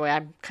 and anyway,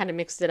 I kind of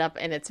mixed it up,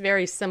 and it's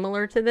very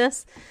similar to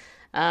this,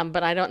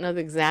 but I don't know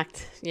the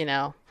exact,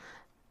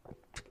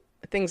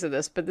 things of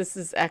this, but this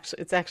is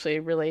it's actually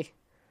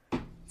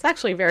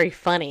very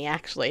funny,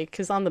 actually,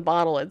 because on the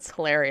bottle it's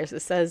hilarious.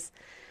 It says,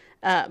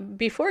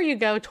 before you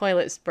go,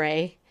 toilet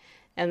spray.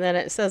 And then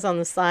it says on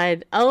the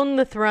side, own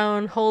the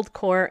throne, hold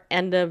court,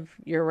 end of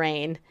your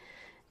reign.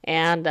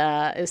 And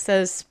it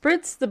says,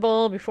 spritz the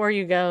bowl before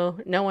you go.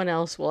 No one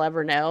else will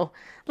ever know.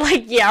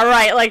 Like, yeah,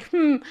 right. Like,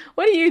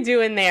 what are you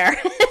doing there?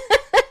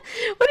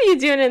 What are you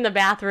doing in the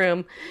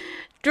bathroom?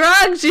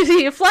 Drugs?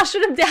 You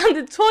flushing them down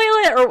the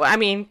toilet? Or, I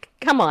mean,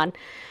 come on.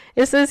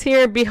 It says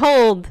here,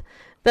 behold,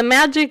 the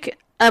magic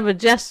of a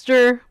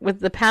jester with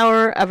the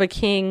power of a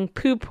king.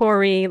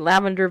 Potpourri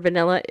lavender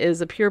vanilla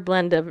is a pure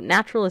blend of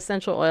natural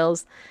essential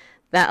oils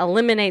that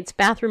eliminates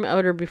bathroom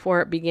odor before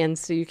it begins,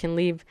 so you can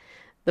leave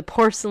the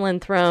porcelain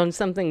throne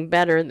something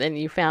better than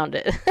you found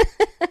it.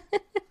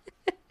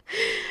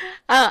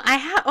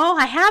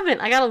 I haven't.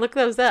 I gotta look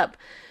those up.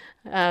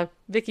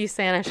 Vicky's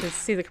saying I should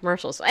see the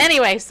commercials. So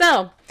anyway,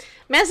 so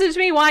message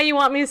me why you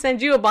want me to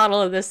send you a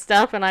bottle of this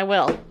stuff, and I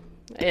will.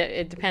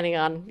 It depending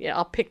on,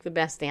 I'll pick the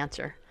best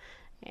answer.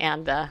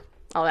 And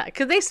all that,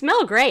 because they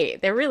smell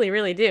great. They really,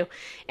 really do.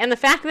 And the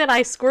fact that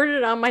I squirted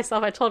it on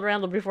myself, I told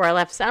Randall before I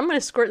left, so I'm going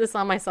to squirt this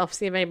on myself,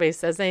 see if anybody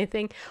says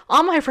anything.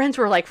 All my friends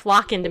were like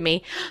flocking to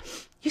me.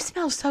 You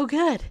smell so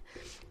good.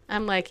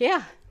 I'm like,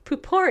 yeah,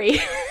 potpourri.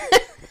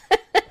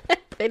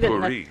 They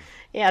didn't know.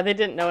 Yeah, they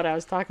didn't know what I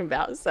was talking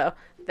about. So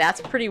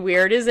that's pretty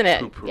weird, isn't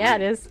it? Potpourri. Yeah,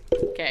 it is.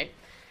 Okay.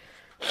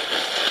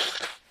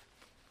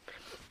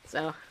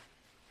 So,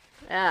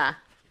 yeah.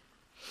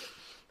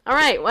 All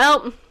right,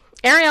 well,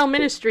 Ariel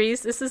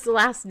Ministries, this is the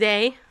last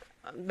day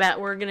that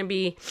we're going to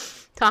be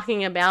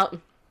talking about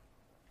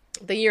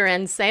the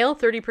year-end sale,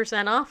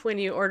 30% off when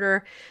you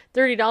order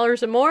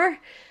 $30 or more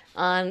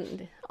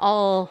on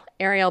all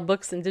Ariel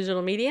books and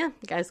digital media.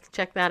 You guys can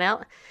check that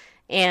out.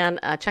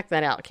 And check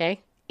that out, okay?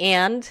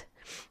 And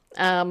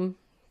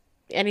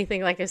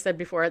anything, like I said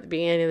before at the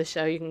beginning of the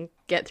show, you can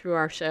get through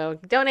our show,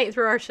 donate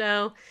through our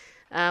show,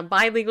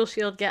 buy Legal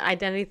Shield, get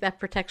identity theft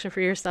protection for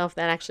yourself.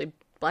 That actually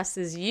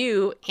blesses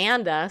you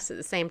and us at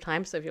the same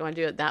time. So if you want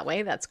to do it that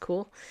way, that's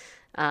cool,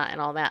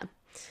 and all that.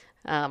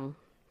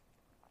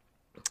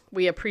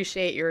 We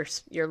appreciate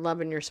your love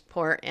and your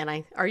support.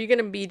 And are you going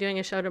to be doing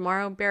a show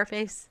tomorrow,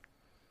 Bareface?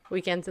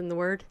 Weekends in the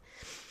Word?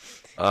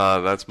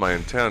 That's my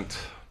intent.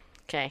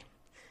 Okay.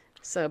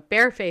 So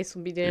Bareface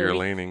will be doing... You're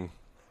leaning.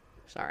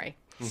 Sorry.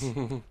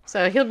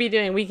 So he'll be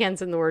doing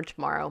Weekends in the Word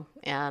tomorrow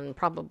and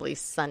probably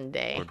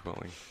Sunday. Lord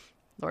willing.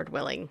 Lord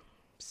willing.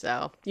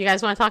 So, you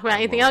guys want to talk about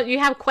anything else? You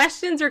have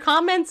questions or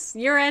comments,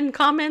 year-end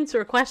comments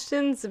or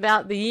questions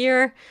about the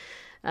year,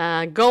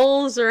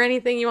 goals or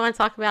anything you want to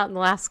talk about in the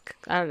last,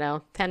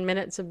 10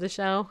 minutes of the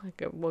show?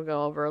 We'll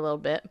go over a little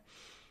bit.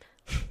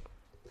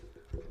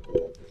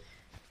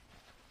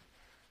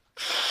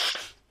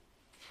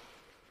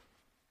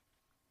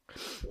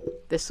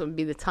 This would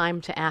be the time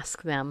to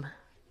ask them.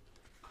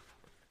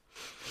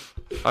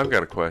 I've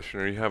got a question.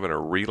 Are you having a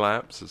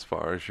relapse as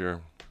far as your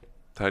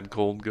head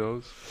cold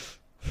goes?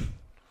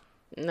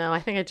 No, I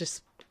think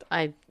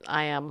I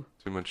am.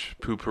 Too much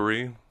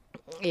potpourri?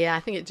 Yeah, I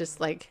think it just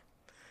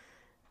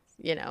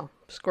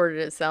squirted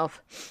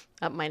itself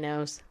up my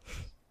nose.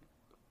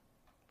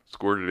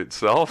 Squirted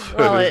itself?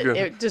 Well,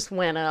 it just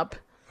went up.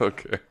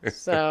 Okay.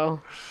 So,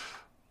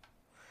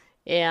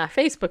 yeah,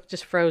 Facebook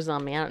just froze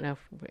on me. I don't know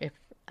if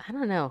I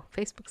don't know.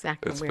 Facebook's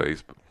acting weird.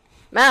 It's Facebook.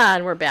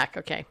 And we're back.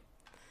 Okay.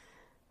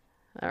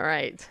 All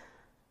right.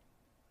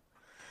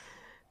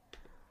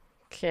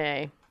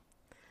 Okay.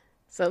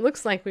 So it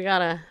looks like I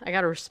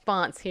got a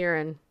response here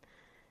in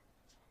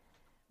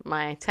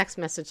my text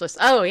message list.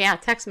 Oh yeah,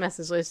 text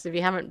message list. If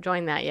you haven't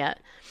joined that yet,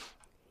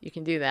 you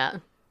can do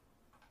that.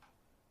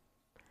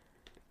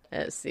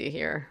 Let's see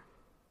here.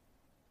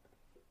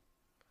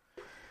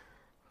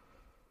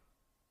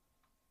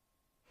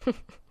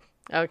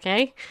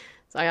 Okay.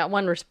 So I got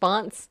one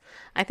response.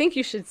 I think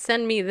you should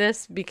send me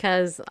this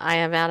because I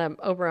have had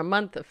over a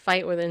month of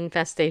fight with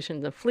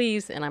infestations of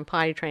fleas, and I'm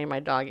potty training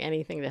my dog.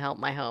 Anything to help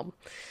my home.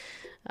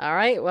 All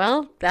right,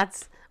 well,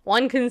 that's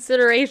one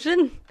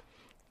consideration.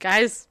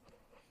 Guys,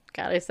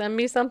 gotta send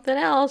me something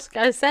else.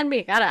 Gotta send me.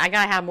 I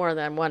gotta have more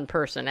than one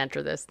person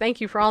enter this. Thank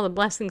you for all the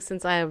blessings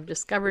since I have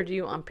discovered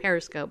you on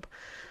Periscope.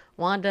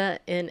 Wanda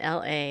in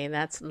L.A.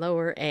 That's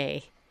lower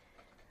A.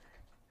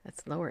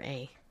 That's lower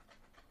A.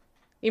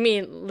 You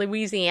mean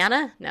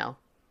Louisiana? No.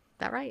 Is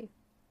that right?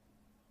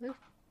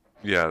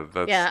 Yeah,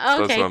 that's, okay. That's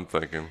what I'm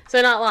thinking.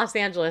 So not Los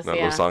Angeles. Not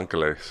yeah. Los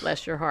Angeles.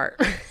 Bless your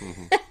heart.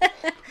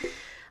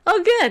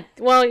 Oh, good.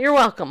 Well, you're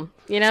welcome,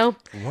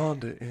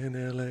 Wanda in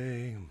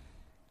L.A.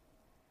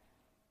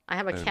 I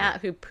have a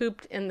cat who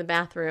pooped in the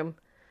bathroom.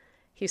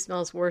 He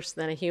smells worse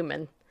than a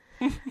human.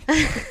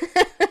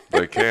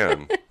 They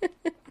can.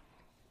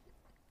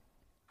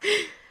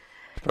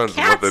 Depends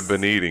on what they've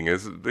been eating.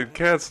 The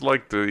cats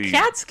like to eat.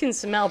 Cats can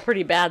smell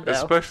pretty bad, though.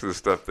 Especially the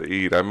stuff they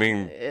eat. I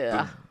mean,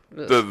 yeah.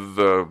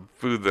 the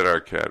food that our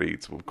cat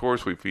eats, of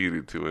course we feed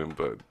it to him,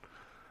 but...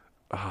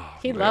 Oh,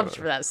 he loves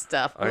for that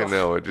stuff. I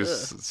know. It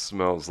just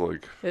smells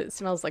like... It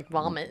smells like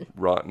vomit.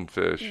 Rotten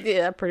fish.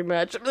 Yeah, pretty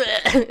much.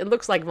 It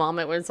looks like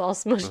vomit when it's all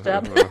smushed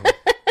up.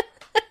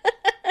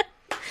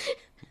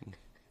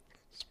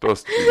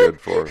 Supposed to be good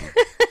for him.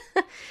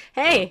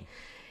 Hey,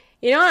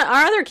 you know what?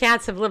 Our other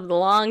cats have lived a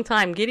long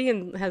time.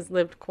 Gideon has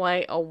lived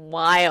quite a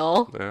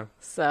while. Yeah.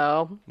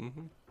 So,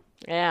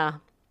 yeah.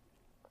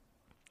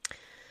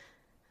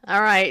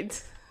 All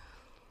right.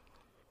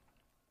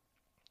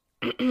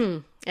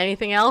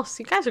 Anything else?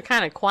 You guys are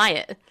kind of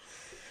quiet.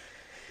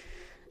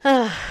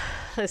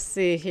 Let's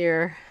see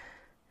here.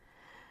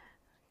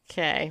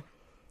 Okay.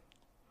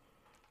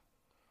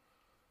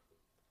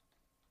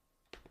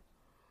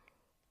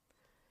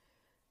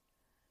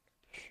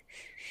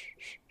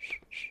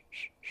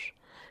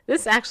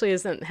 This actually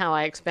isn't how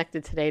I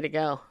expected today to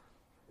go.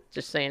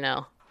 Just so you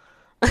know.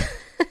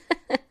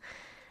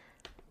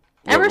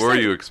 What were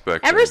you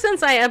expecting? Ever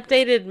since I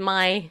updated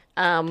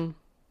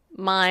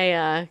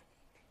my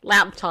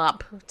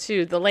laptop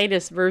to the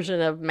latest version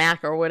of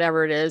Mac or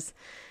whatever it is,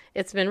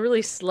 it's been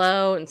really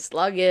slow and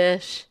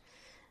sluggish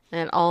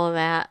and all of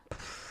that.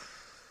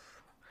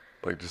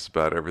 Like just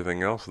about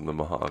everything else in the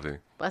Mojave.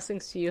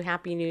 Blessings to you.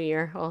 Happy New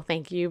Year. Oh,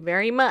 thank you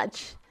very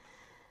much.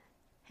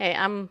 Hey,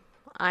 I'm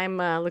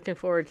looking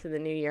forward to the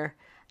new year.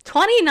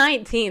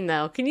 2019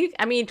 though.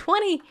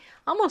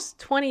 Almost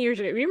 20 years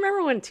ago. You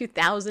remember when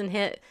 2000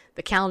 hit?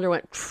 The calendar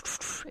went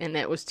and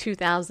it was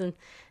 2000.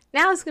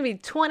 Now it's going to be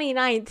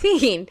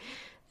 2019.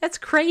 That's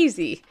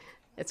crazy.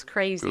 It's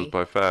crazy. Goes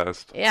by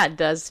fast. Yeah, it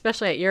does,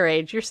 especially at your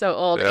age. You're so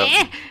old.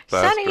 Yeah,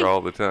 faster Sonny.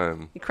 all the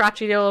time. You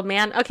crotchety old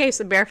man. Okay,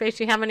 so Bareface,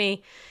 you have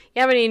any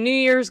New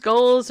Year's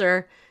goals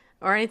or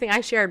anything?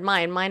 I shared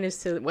mine. Mine is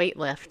to weight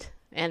lift.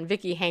 And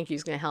Vicky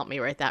Hankey's going to help me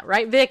write that.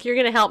 Right, Vic? You're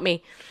going to help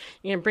me.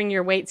 You're going to bring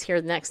your weights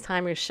here the next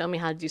time. You're going to show me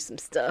how to do some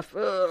stuff.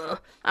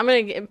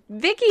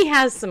 Vicky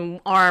has some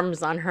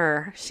arms on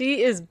her.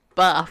 She is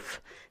buff.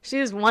 She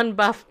is one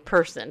buff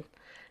person.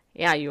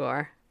 Yeah, you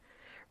are.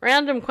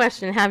 Random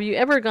question. Have you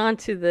ever gone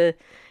to the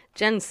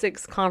Gen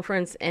 6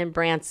 conference in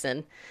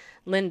Branson?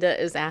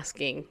 Linda is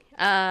asking.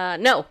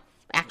 No,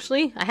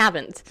 actually, I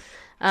haven't.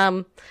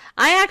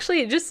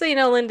 Just so you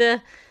know,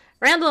 Linda,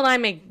 Randall and I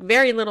make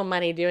very little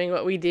money doing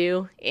what we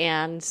do.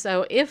 And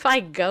so if I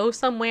go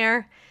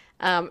somewhere,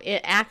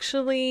 it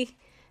actually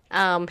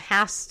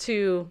has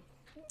to,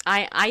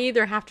 I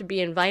either have to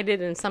be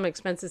invited and some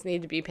expenses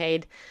need to be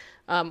paid,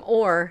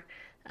 or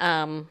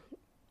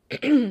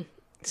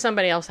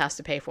somebody else has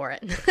to pay for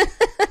it.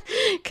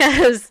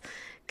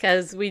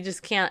 Because we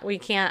just can't,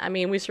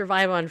 we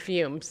survive on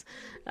fumes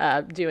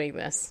doing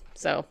this.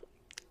 So,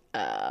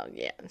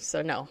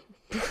 so no.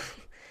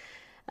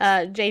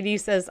 JD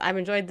says, I've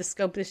enjoyed the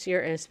scope this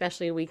year and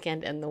especially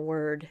weekend and the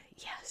word.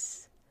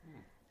 Yes.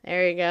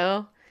 There you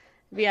go.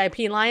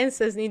 VIP Lion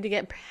says, need to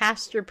get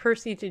Pastor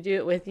Percy to do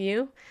it with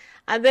you.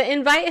 The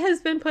invite has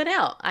been put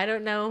out. I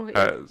don't know.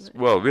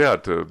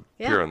 To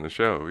appear on the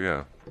show,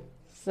 yeah.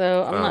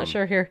 So I'm not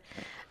sure here.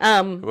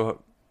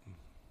 Well,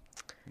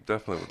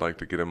 definitely would like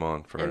to get him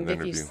on for an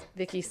interview.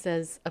 Vicky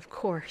says, of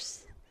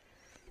course.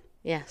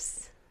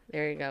 Yes.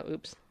 There you go.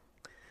 Oops.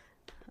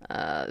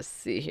 Let's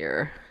see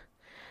here.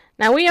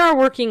 Now, we are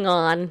working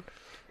on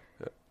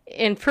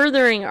in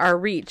furthering our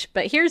reach,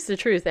 but here's the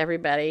truth,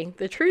 everybody.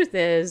 The truth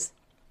is,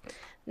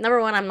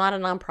 number one, I'm not a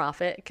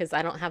nonprofit because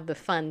I don't have the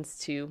funds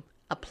to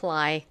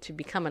apply to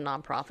become a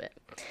nonprofit.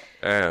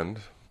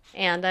 And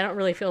I don't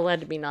really feel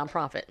led to be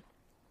nonprofit.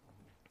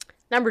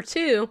 Number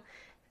two,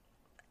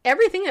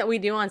 everything that we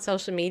do on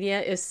social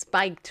media is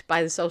spiked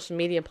by the social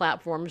media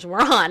platforms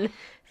we're on.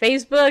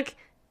 Facebook,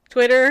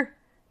 Twitter,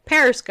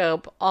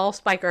 Periscope, all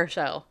spike our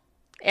show.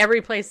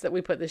 Every place that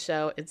we put the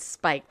show, it's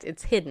spiked.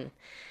 It's hidden.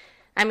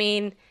 I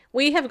mean,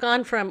 we have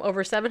gone from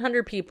over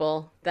 700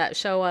 people that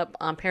show up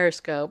on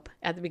Periscope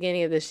at the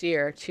beginning of this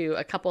year to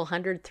a couple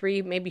hundred,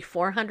 300, maybe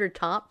 400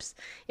 tops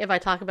if I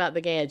talk about the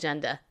gay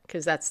agenda,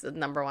 because that's the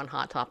number one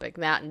hot topic,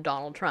 that and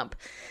Donald Trump.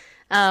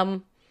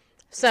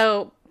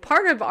 So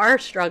part of our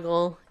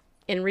struggle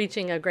in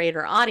reaching a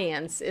greater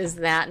audience is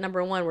that,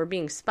 number one, we're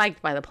being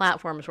spiked by the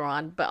platforms we're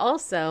on, but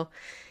also,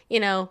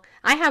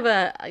 I have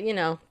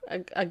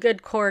a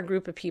good core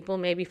group of people,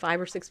 maybe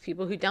 5 or 6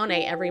 people who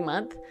donate every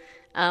month.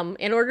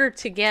 In order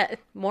to get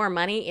more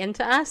money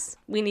into us,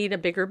 we need a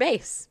bigger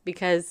base,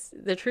 because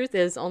the truth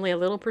is only a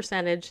little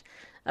percentage,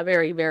 a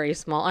very, very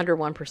small, under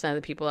 1% of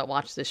the people that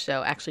watch this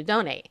show actually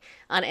donate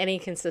on any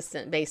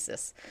consistent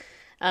basis.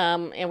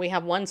 And we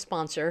have one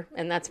sponsor,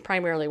 and that's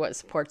primarily what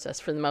supports us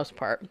for the most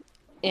part.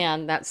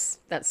 And that's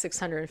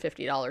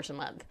 $650 a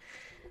month.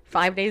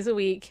 5 days a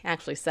week,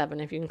 actually 7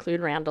 if you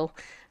include Randall.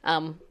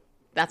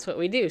 That's what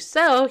we do.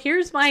 So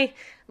here's my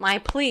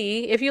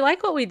plea. If you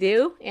like what we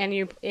do and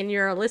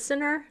you're a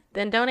listener,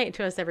 then donate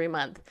to us every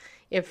month.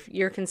 If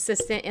you're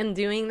consistent in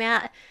doing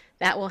that,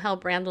 that will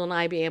help Randall and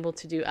I be able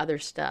to do other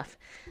stuff.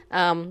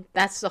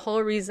 That's the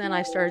whole reason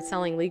I started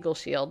selling Legal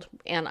Shield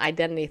and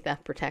identity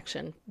theft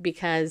protection,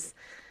 because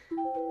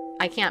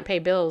I can't pay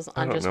bills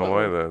on just what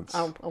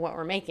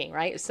we're making,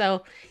 right?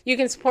 So you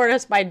can support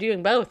us by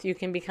doing both. You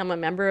can become a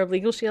member of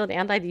Legal Shield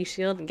and ID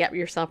Shield and get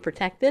yourself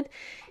protected.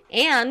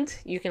 And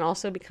you can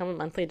also become a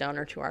monthly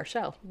donor to our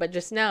show. But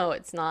just know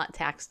it's not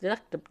tax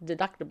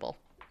deductible.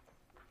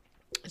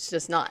 It's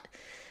just not.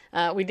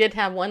 We did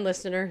have one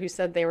listener who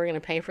said they were going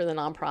to pay for the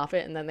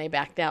nonprofit, and then they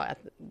backed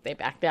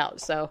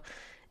out. So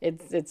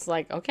it's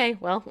like, okay,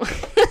 well,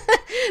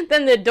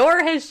 then the door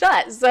has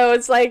shut. So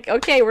it's like,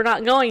 okay, we're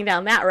not going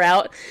down that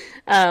route.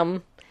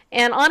 And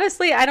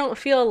honestly, I don't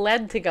feel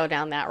led to go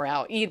down that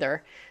route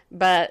either.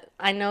 But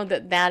I know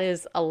that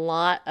is a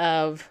lot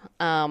of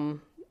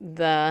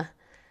the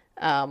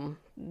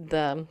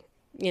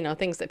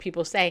things that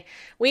people say.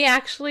 We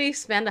actually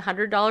spend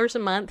 $100 a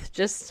month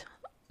just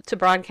to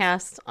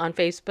broadcast on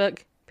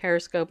Facebook,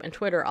 Periscope, and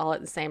Twitter all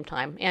at the same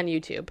time, and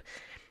YouTube.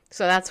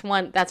 So that's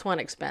one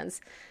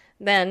expense.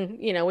 Then,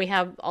 we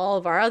have all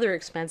of our other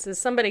expenses.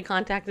 Somebody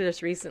contacted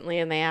us recently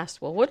and they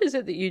asked, well, what is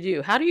it that you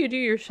do? How do you do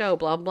your show?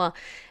 Blah, blah.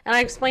 And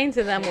I explained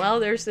to them, well,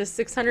 there's this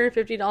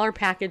 $650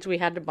 package we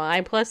had to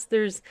buy. Plus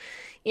there's,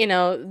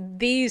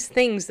 these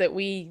things that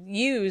we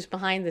use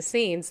behind the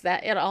scenes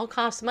that it all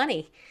costs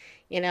money,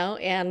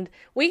 and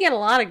we get a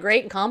lot of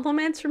great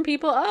compliments from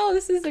people. Oh,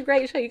 this is a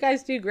great show. You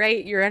guys do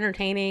great. You're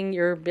entertaining.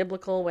 You're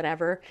biblical,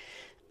 whatever.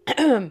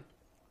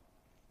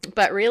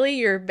 But really,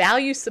 your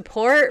value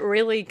support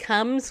really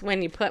comes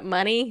when you put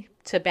money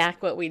to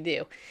back what we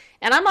do.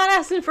 And I'm not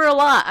asking for a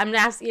lot. I'm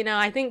asking,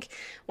 I think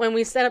when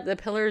we set up the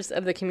Pillars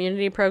of the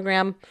Community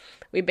program,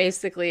 we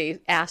basically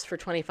asked for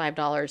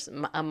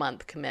 $25 a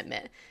month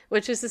commitment,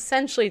 which is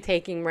essentially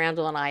taking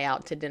Randall and I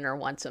out to dinner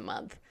once a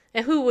month.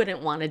 And who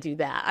wouldn't want to do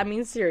that? I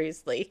mean,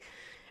 seriously,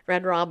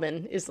 Red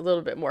Robin is a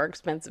little bit more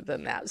expensive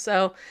than that.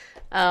 So,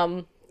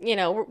 we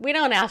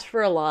don't ask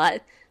for a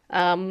lot.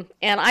 And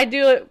I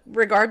do it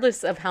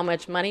regardless of how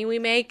much money we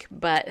make,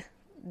 but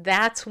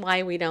that's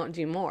why we don't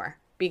do more.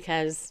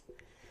 Because,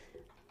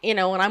 when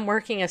I'm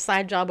working a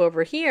side job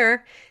over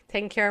here,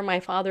 taking care of my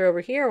father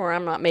over here where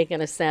I'm not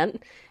making a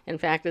cent. In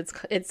fact,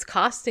 it's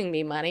costing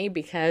me money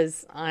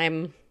because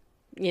I'm,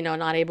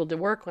 not able to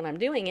work when I'm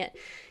doing it.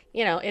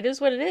 It is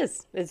what it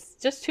is. It's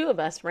just two of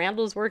us.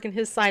 Randall's working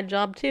his side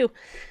job too,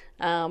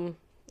 and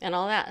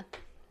all that.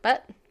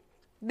 But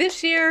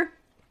this year,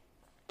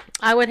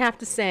 I would have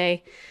to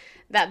say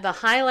that the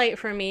highlight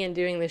for me in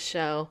doing this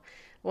show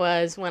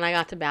was when I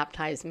got to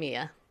baptize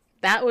Mia.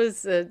 That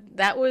was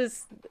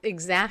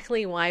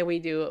exactly why we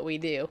do what we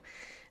do,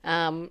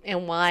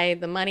 and why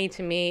the money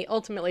to me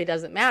ultimately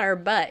doesn't matter,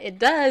 but it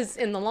does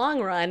in the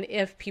long run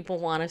if people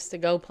want us to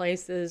go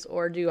places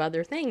or do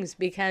other things,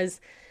 because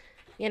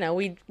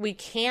we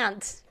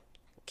can't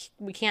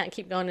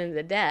keep going into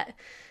the debt.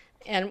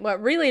 And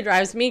what really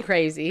drives me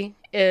crazy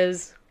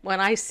is when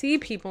I see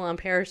people on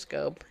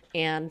Periscope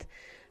and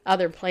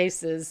other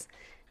places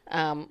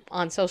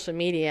on social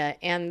media,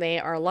 and they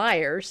are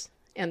liars,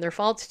 and they're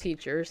false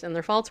teachers, and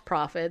they're false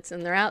prophets,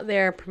 and they're out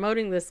there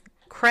promoting this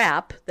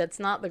crap that's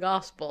not the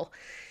gospel,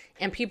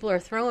 and people are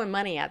throwing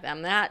money at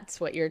them. That's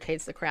what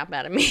irritates the crap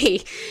out of me.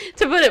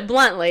 To put it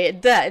bluntly,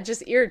 it does. It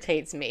just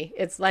irritates me.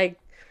 It's like,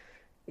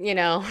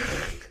 and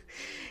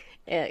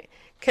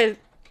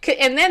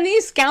then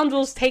these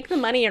scoundrels take the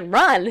money and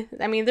run.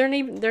 I mean,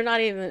 they're not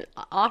even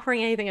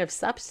offering anything of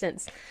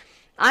substance.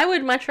 I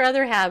would much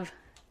rather have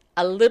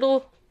a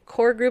little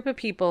core group of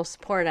people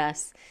support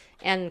us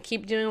and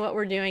keep doing what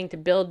we're doing to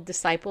build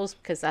disciples,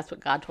 because that's what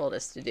God told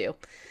us to do.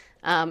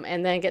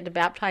 And then get to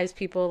baptize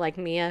people like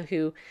Mia,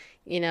 who,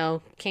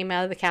 came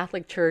out of the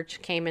Catholic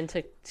Church, came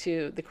into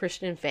the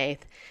Christian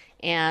faith,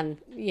 and,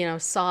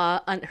 saw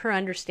her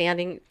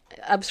understanding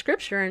of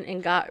Scripture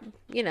and got,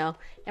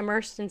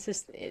 immersed in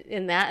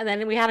that. And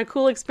then we had a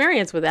cool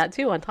experience with that,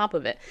 too, on top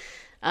of it.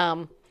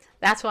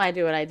 That's why I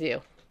do what I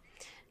do,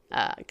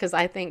 because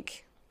I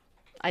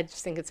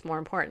just think it's more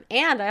important.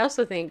 And I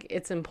also think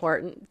it's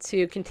important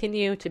to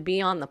continue to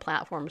be on the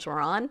platforms we're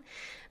on,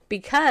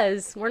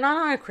 because we're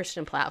not on a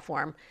Christian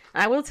platform.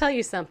 And I will tell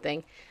you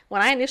something.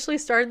 When I initially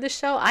started this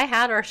show, I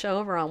had our show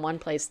over on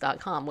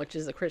oneplace.com, which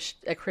is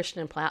a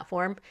Christian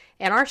platform.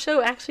 And our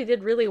show actually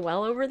did really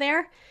well over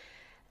there.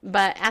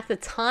 But at the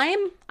time,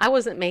 I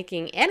wasn't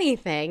making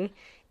anything.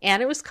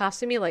 And it was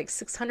costing me like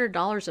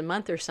 $600 a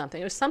month or something.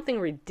 It was something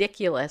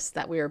ridiculous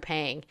that we were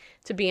paying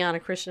to be on a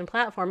Christian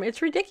platform.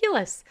 It's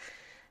ridiculous.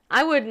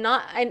 I would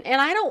not, and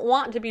I don't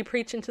want to be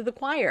preaching to the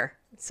choir,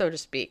 so to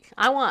speak.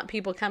 I want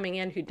people coming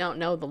in who don't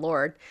know the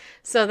Lord,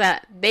 so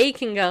that they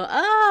can go,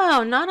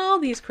 oh, not all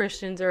these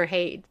Christians are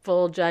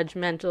hateful,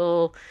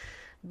 judgmental,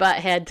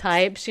 butthead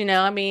types,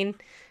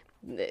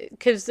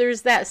 because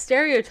there's that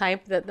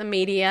stereotype that the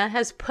media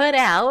has put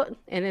out,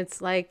 and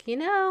it's like, we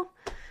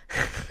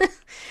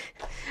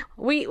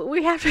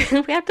have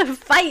to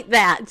fight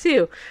that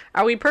too.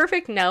 Are we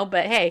perfect? No,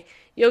 but hey,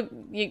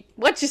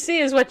 what you see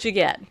is what you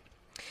get.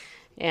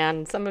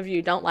 And some of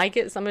you don't like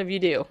it, some of you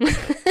do.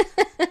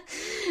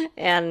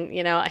 And,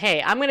 you know,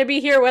 hey, I'm going to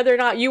be here whether or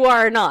not you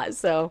are or not.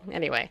 So,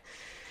 anyway.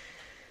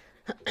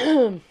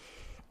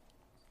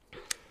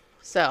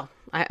 So,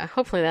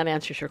 hopefully that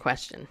answers your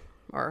question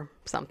or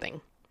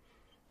something.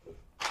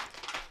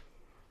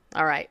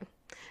 All right.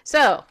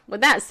 So,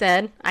 with that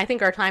said, I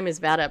think our time is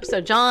about up. So,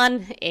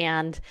 John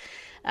and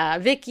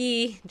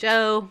Vicky,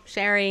 Joe,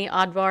 Sherry,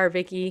 Advar,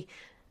 Vicky,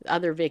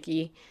 other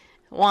Vicky,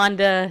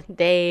 Wanda,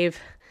 Dave,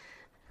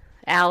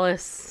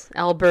 Alice,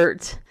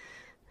 Albert,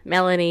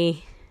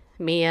 Melanie,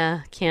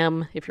 Mia,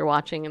 Kim, if you're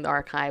watching in the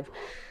archive,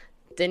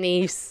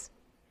 Denise,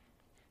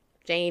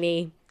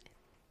 Janie,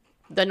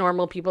 the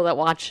normal people that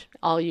watch,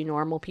 all you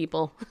normal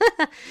people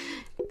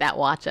that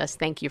watch us,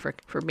 thank you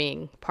for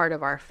being part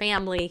of our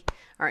family,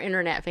 our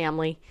internet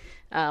family,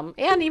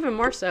 and even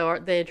more so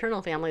the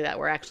eternal family that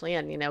we're actually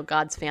in, you know,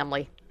 God's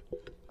family.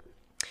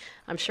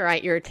 I'm sure I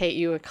irritate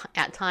you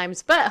at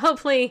times, but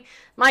hopefully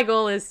my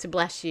goal is to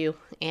bless you.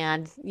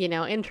 And, you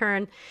know, in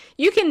turn,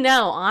 you can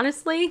know,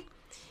 honestly,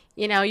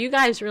 you know, you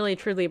guys really,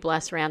 truly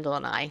bless Randall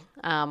and I.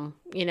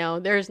 You know,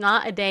 there's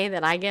not a day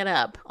that I get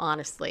up,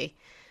 honestly,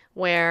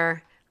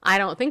 where I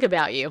don't think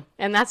about you.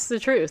 And that's the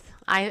truth.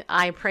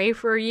 I pray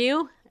for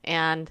you,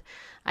 and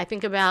I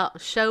think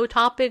about show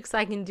topics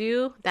I can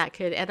do that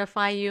could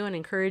edify you and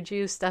encourage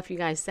you, stuff you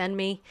guys send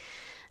me,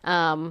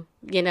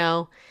 you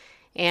know,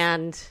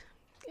 and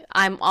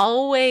I'm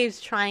always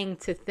trying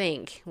to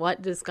think,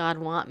 what does God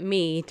want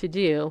me to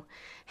do?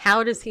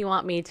 How does he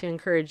want me to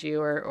encourage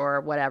you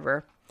or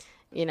whatever,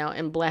 you know,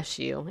 and bless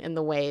you in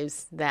the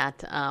ways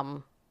that,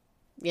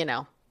 you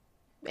know,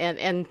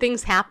 and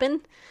things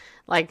happen.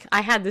 Like,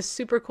 I had this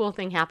super cool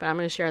thing happen. I'm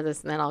going to share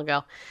this and then I'll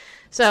go.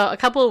 So a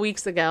couple of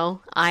weeks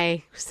ago,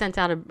 I sent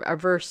out a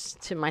verse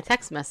to my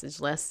text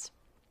message list.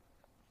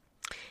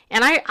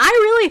 And I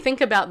really think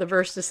about the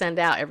verse to send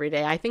out every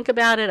day. I think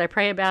about it. I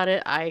pray about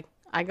it. I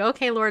go,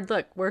 okay, Lord,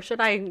 look, where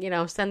should I, you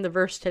know, send the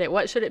verse today?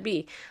 What should it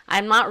be?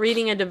 I'm not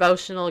reading a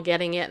devotional,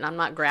 getting it, and I'm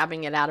not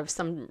grabbing it out of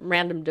some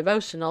random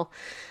devotional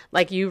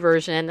like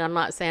YouVersion. I'm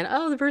not saying,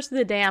 oh, the verse of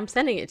the day, I'm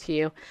sending it to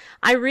you.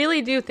 I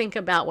really do think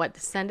about what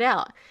to send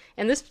out.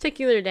 And this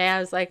particular day,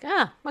 I was like,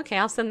 okay,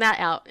 I'll send that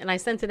out. And I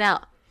sent it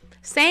out.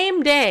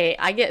 Same day,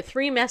 I get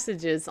 3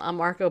 messages on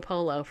Marco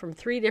Polo from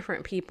 3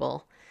 different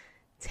people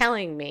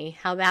telling me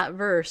how that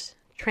verse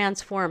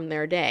transformed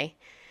their day.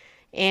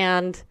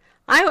 And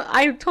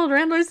I told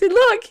Randall, I said,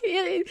 look,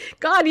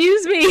 God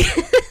used me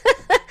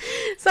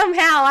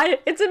somehow.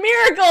 It's a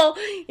miracle.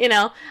 You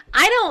know,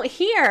 I don't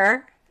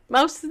hear,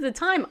 most of the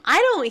time, I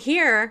don't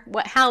hear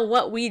how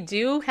what we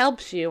do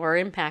helps you or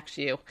impacts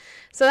you.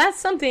 So that's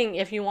something,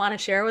 if you want to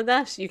share with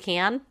us, you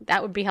can.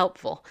 That would be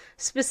helpful.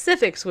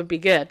 Specifics would be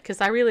good, because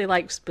I really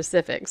like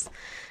specifics.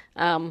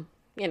 You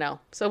know,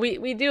 so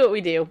we do what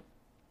we do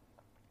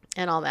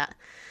and all that.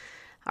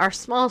 Our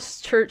small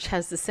church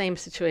has the same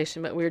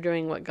situation, but we're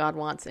doing what God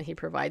wants and he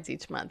provides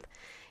each month.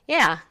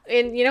 Yeah,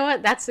 and you know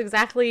what? That's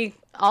exactly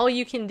all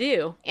you can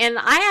do. And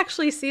I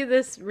actually see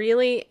this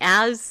really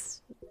as,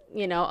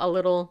 you know, a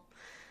little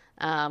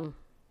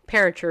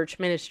parachurch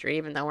ministry,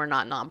 even though we're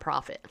not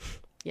nonprofit.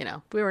 You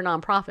know, if we were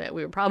nonprofit,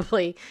 we would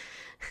probably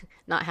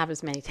not have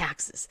as many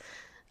taxes.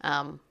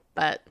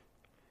 But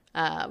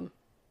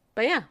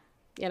yeah,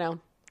 you know,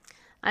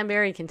 I'm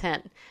very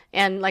content.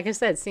 And like I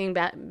said, seeing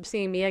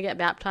Mia get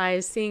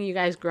baptized, seeing you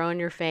guys grow in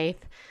your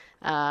faith,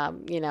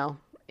 you know,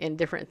 in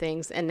different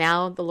things. And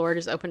now the Lord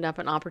has opened up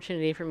an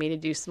opportunity for me to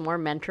do some more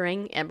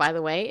mentoring. And by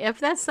the way, if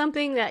that's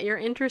something that you're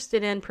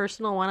interested in,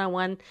 personal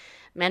one-on-one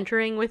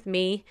mentoring with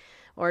me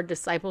or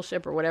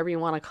discipleship or whatever you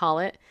want to call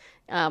it,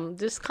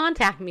 just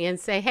contact me and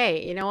say,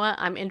 hey, you know what?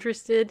 I'm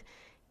interested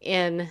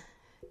in,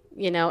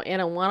 you know, in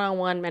a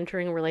one-on-one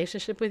mentoring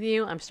relationship with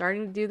you. I'm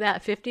starting to do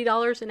that.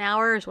 $50 an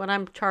hour is what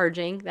I'm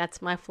charging.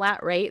 That's my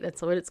flat rate.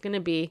 That's what it's going to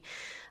be.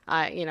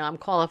 You know, I'm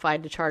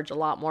qualified to charge a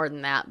lot more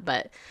than that,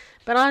 but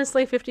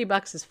honestly,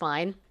 $50 is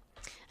fine.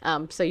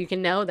 So you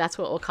can know that's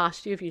what it will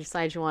cost you if you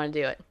decide you want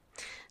to do it.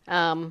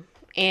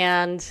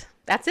 And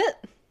that's it.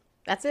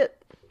 That's it.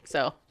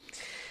 So,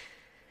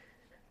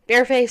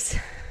 Bareface,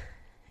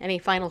 any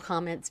final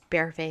comments,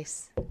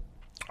 Bareface?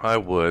 I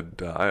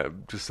would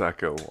just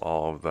echo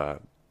all of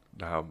that.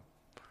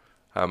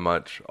 How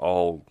much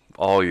all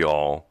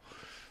y'all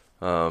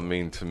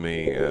mean to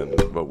me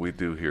and what we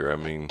do here. I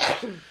mean,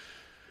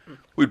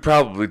 we'd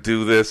probably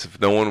do this if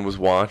no one was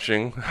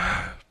watching.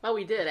 Well,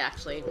 we did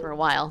actually for a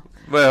while.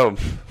 Well,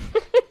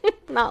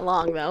 not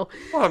long though.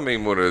 Well, I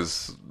mean,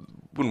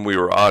 when we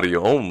were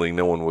audio only,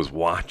 no one was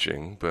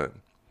watching, but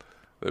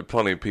there are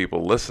plenty of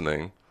people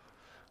listening.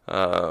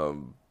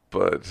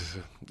 But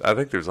I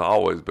think there's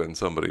always been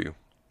somebody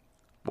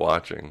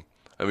watching.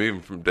 I mean,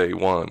 even from day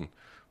one,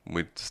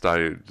 we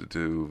decided to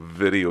do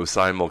video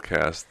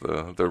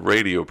simulcast the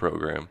radio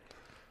program.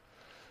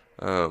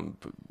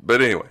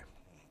 But anyway,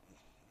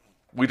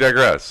 we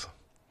digress.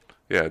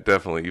 Yeah,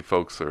 definitely, you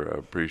folks are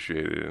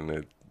appreciated in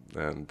it,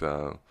 and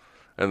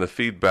the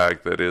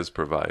feedback that is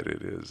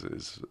provided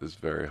is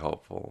very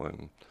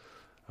helpful.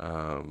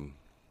 And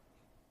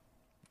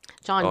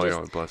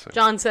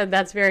John said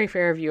that's very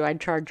fair of you.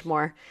 I'd charge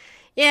more.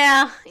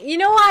 Yeah, you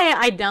know why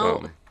I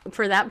don't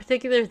for that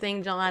particular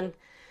thing, John?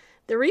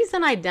 The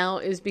reason I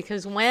don't is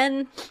because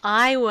when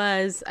I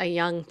was a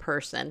young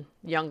person,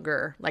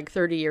 younger, like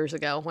 30 years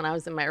ago, when I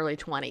was in my early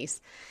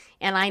 20s,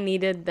 and I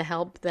needed the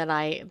help that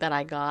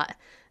I got,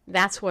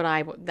 that's what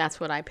I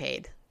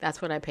paid.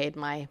 That's what I paid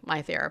my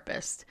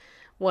therapist,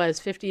 was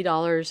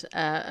 $50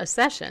 a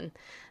session.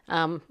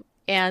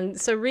 And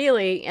so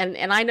really,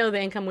 and I know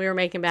the income we were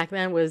making back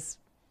then was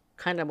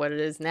kind of what it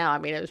is now. I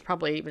mean, it was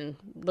probably even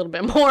a little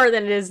bit more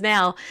than it is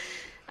now.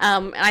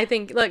 And I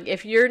think, look,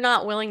 if you're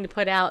not willing to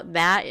put out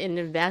that and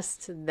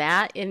invest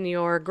that in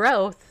your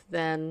growth,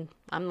 then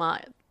I'm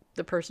not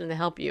the person to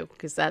help you,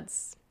 because that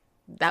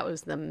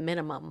was the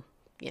minimum,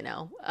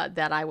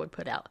 that I would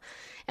put out.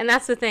 And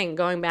that's the thing,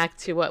 going back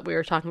to what we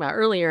were talking about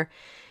earlier,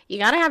 you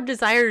got to have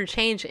desire to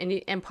change.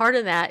 And part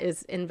of that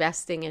is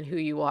investing in who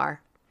you are.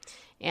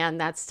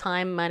 And that's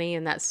time, money,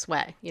 and that's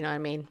sweat. You know what I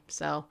mean?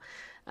 So,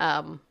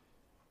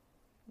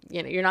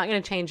 you're not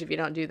going to change if you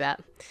don't do that.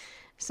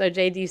 So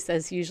JD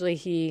says usually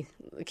he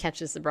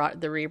catches the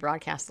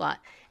rebroadcast a lot.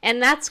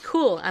 And that's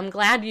cool. I'm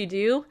glad you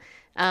do.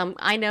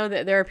 I know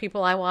that there are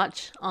people I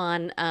watch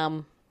on,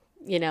 on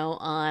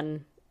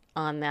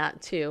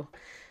that too,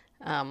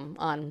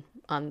 on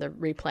the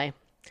replay.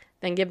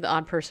 Then give the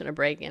odd person a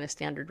break and a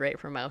standard rate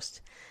for most.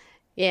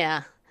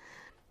 Yeah.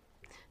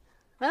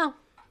 Well,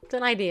 it's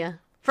an idea.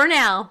 For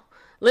now.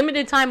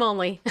 Limited time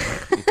only.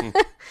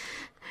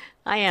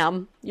 I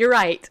am. You're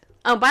right.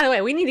 Oh, by the way,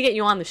 we need to get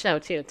you on the show,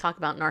 too, to talk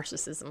about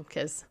narcissism,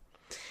 because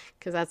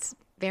that's a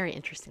very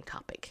interesting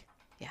topic.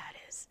 Yeah, it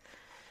is.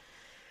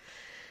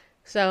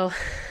 So,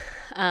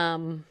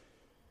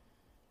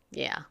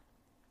 yeah.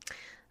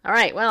 All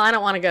right, well, I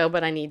don't want to go,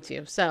 but I need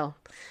to. So,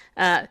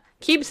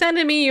 keep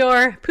sending me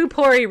your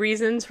poo-pourri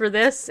reasons for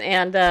this,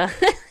 and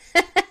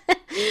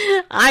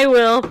I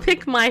will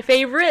pick my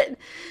favorite,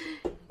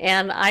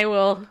 and I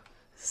will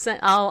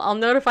I'll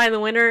notify the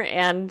winner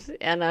and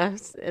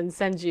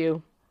send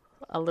you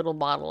a little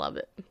bottle of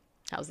it.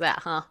 How's that,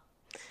 huh?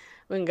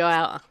 We can go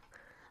out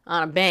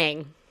on a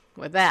bang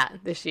with that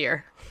this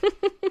year.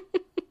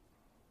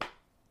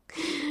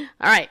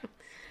 All right.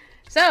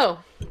 So,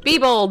 be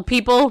bold,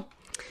 people.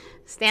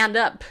 Stand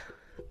up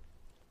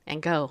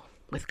and go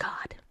with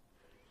God,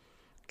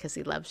 because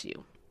he loves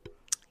you.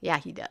 Yeah,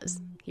 he does.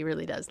 He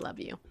really does love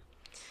you.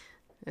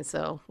 And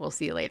so, we'll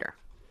see you later.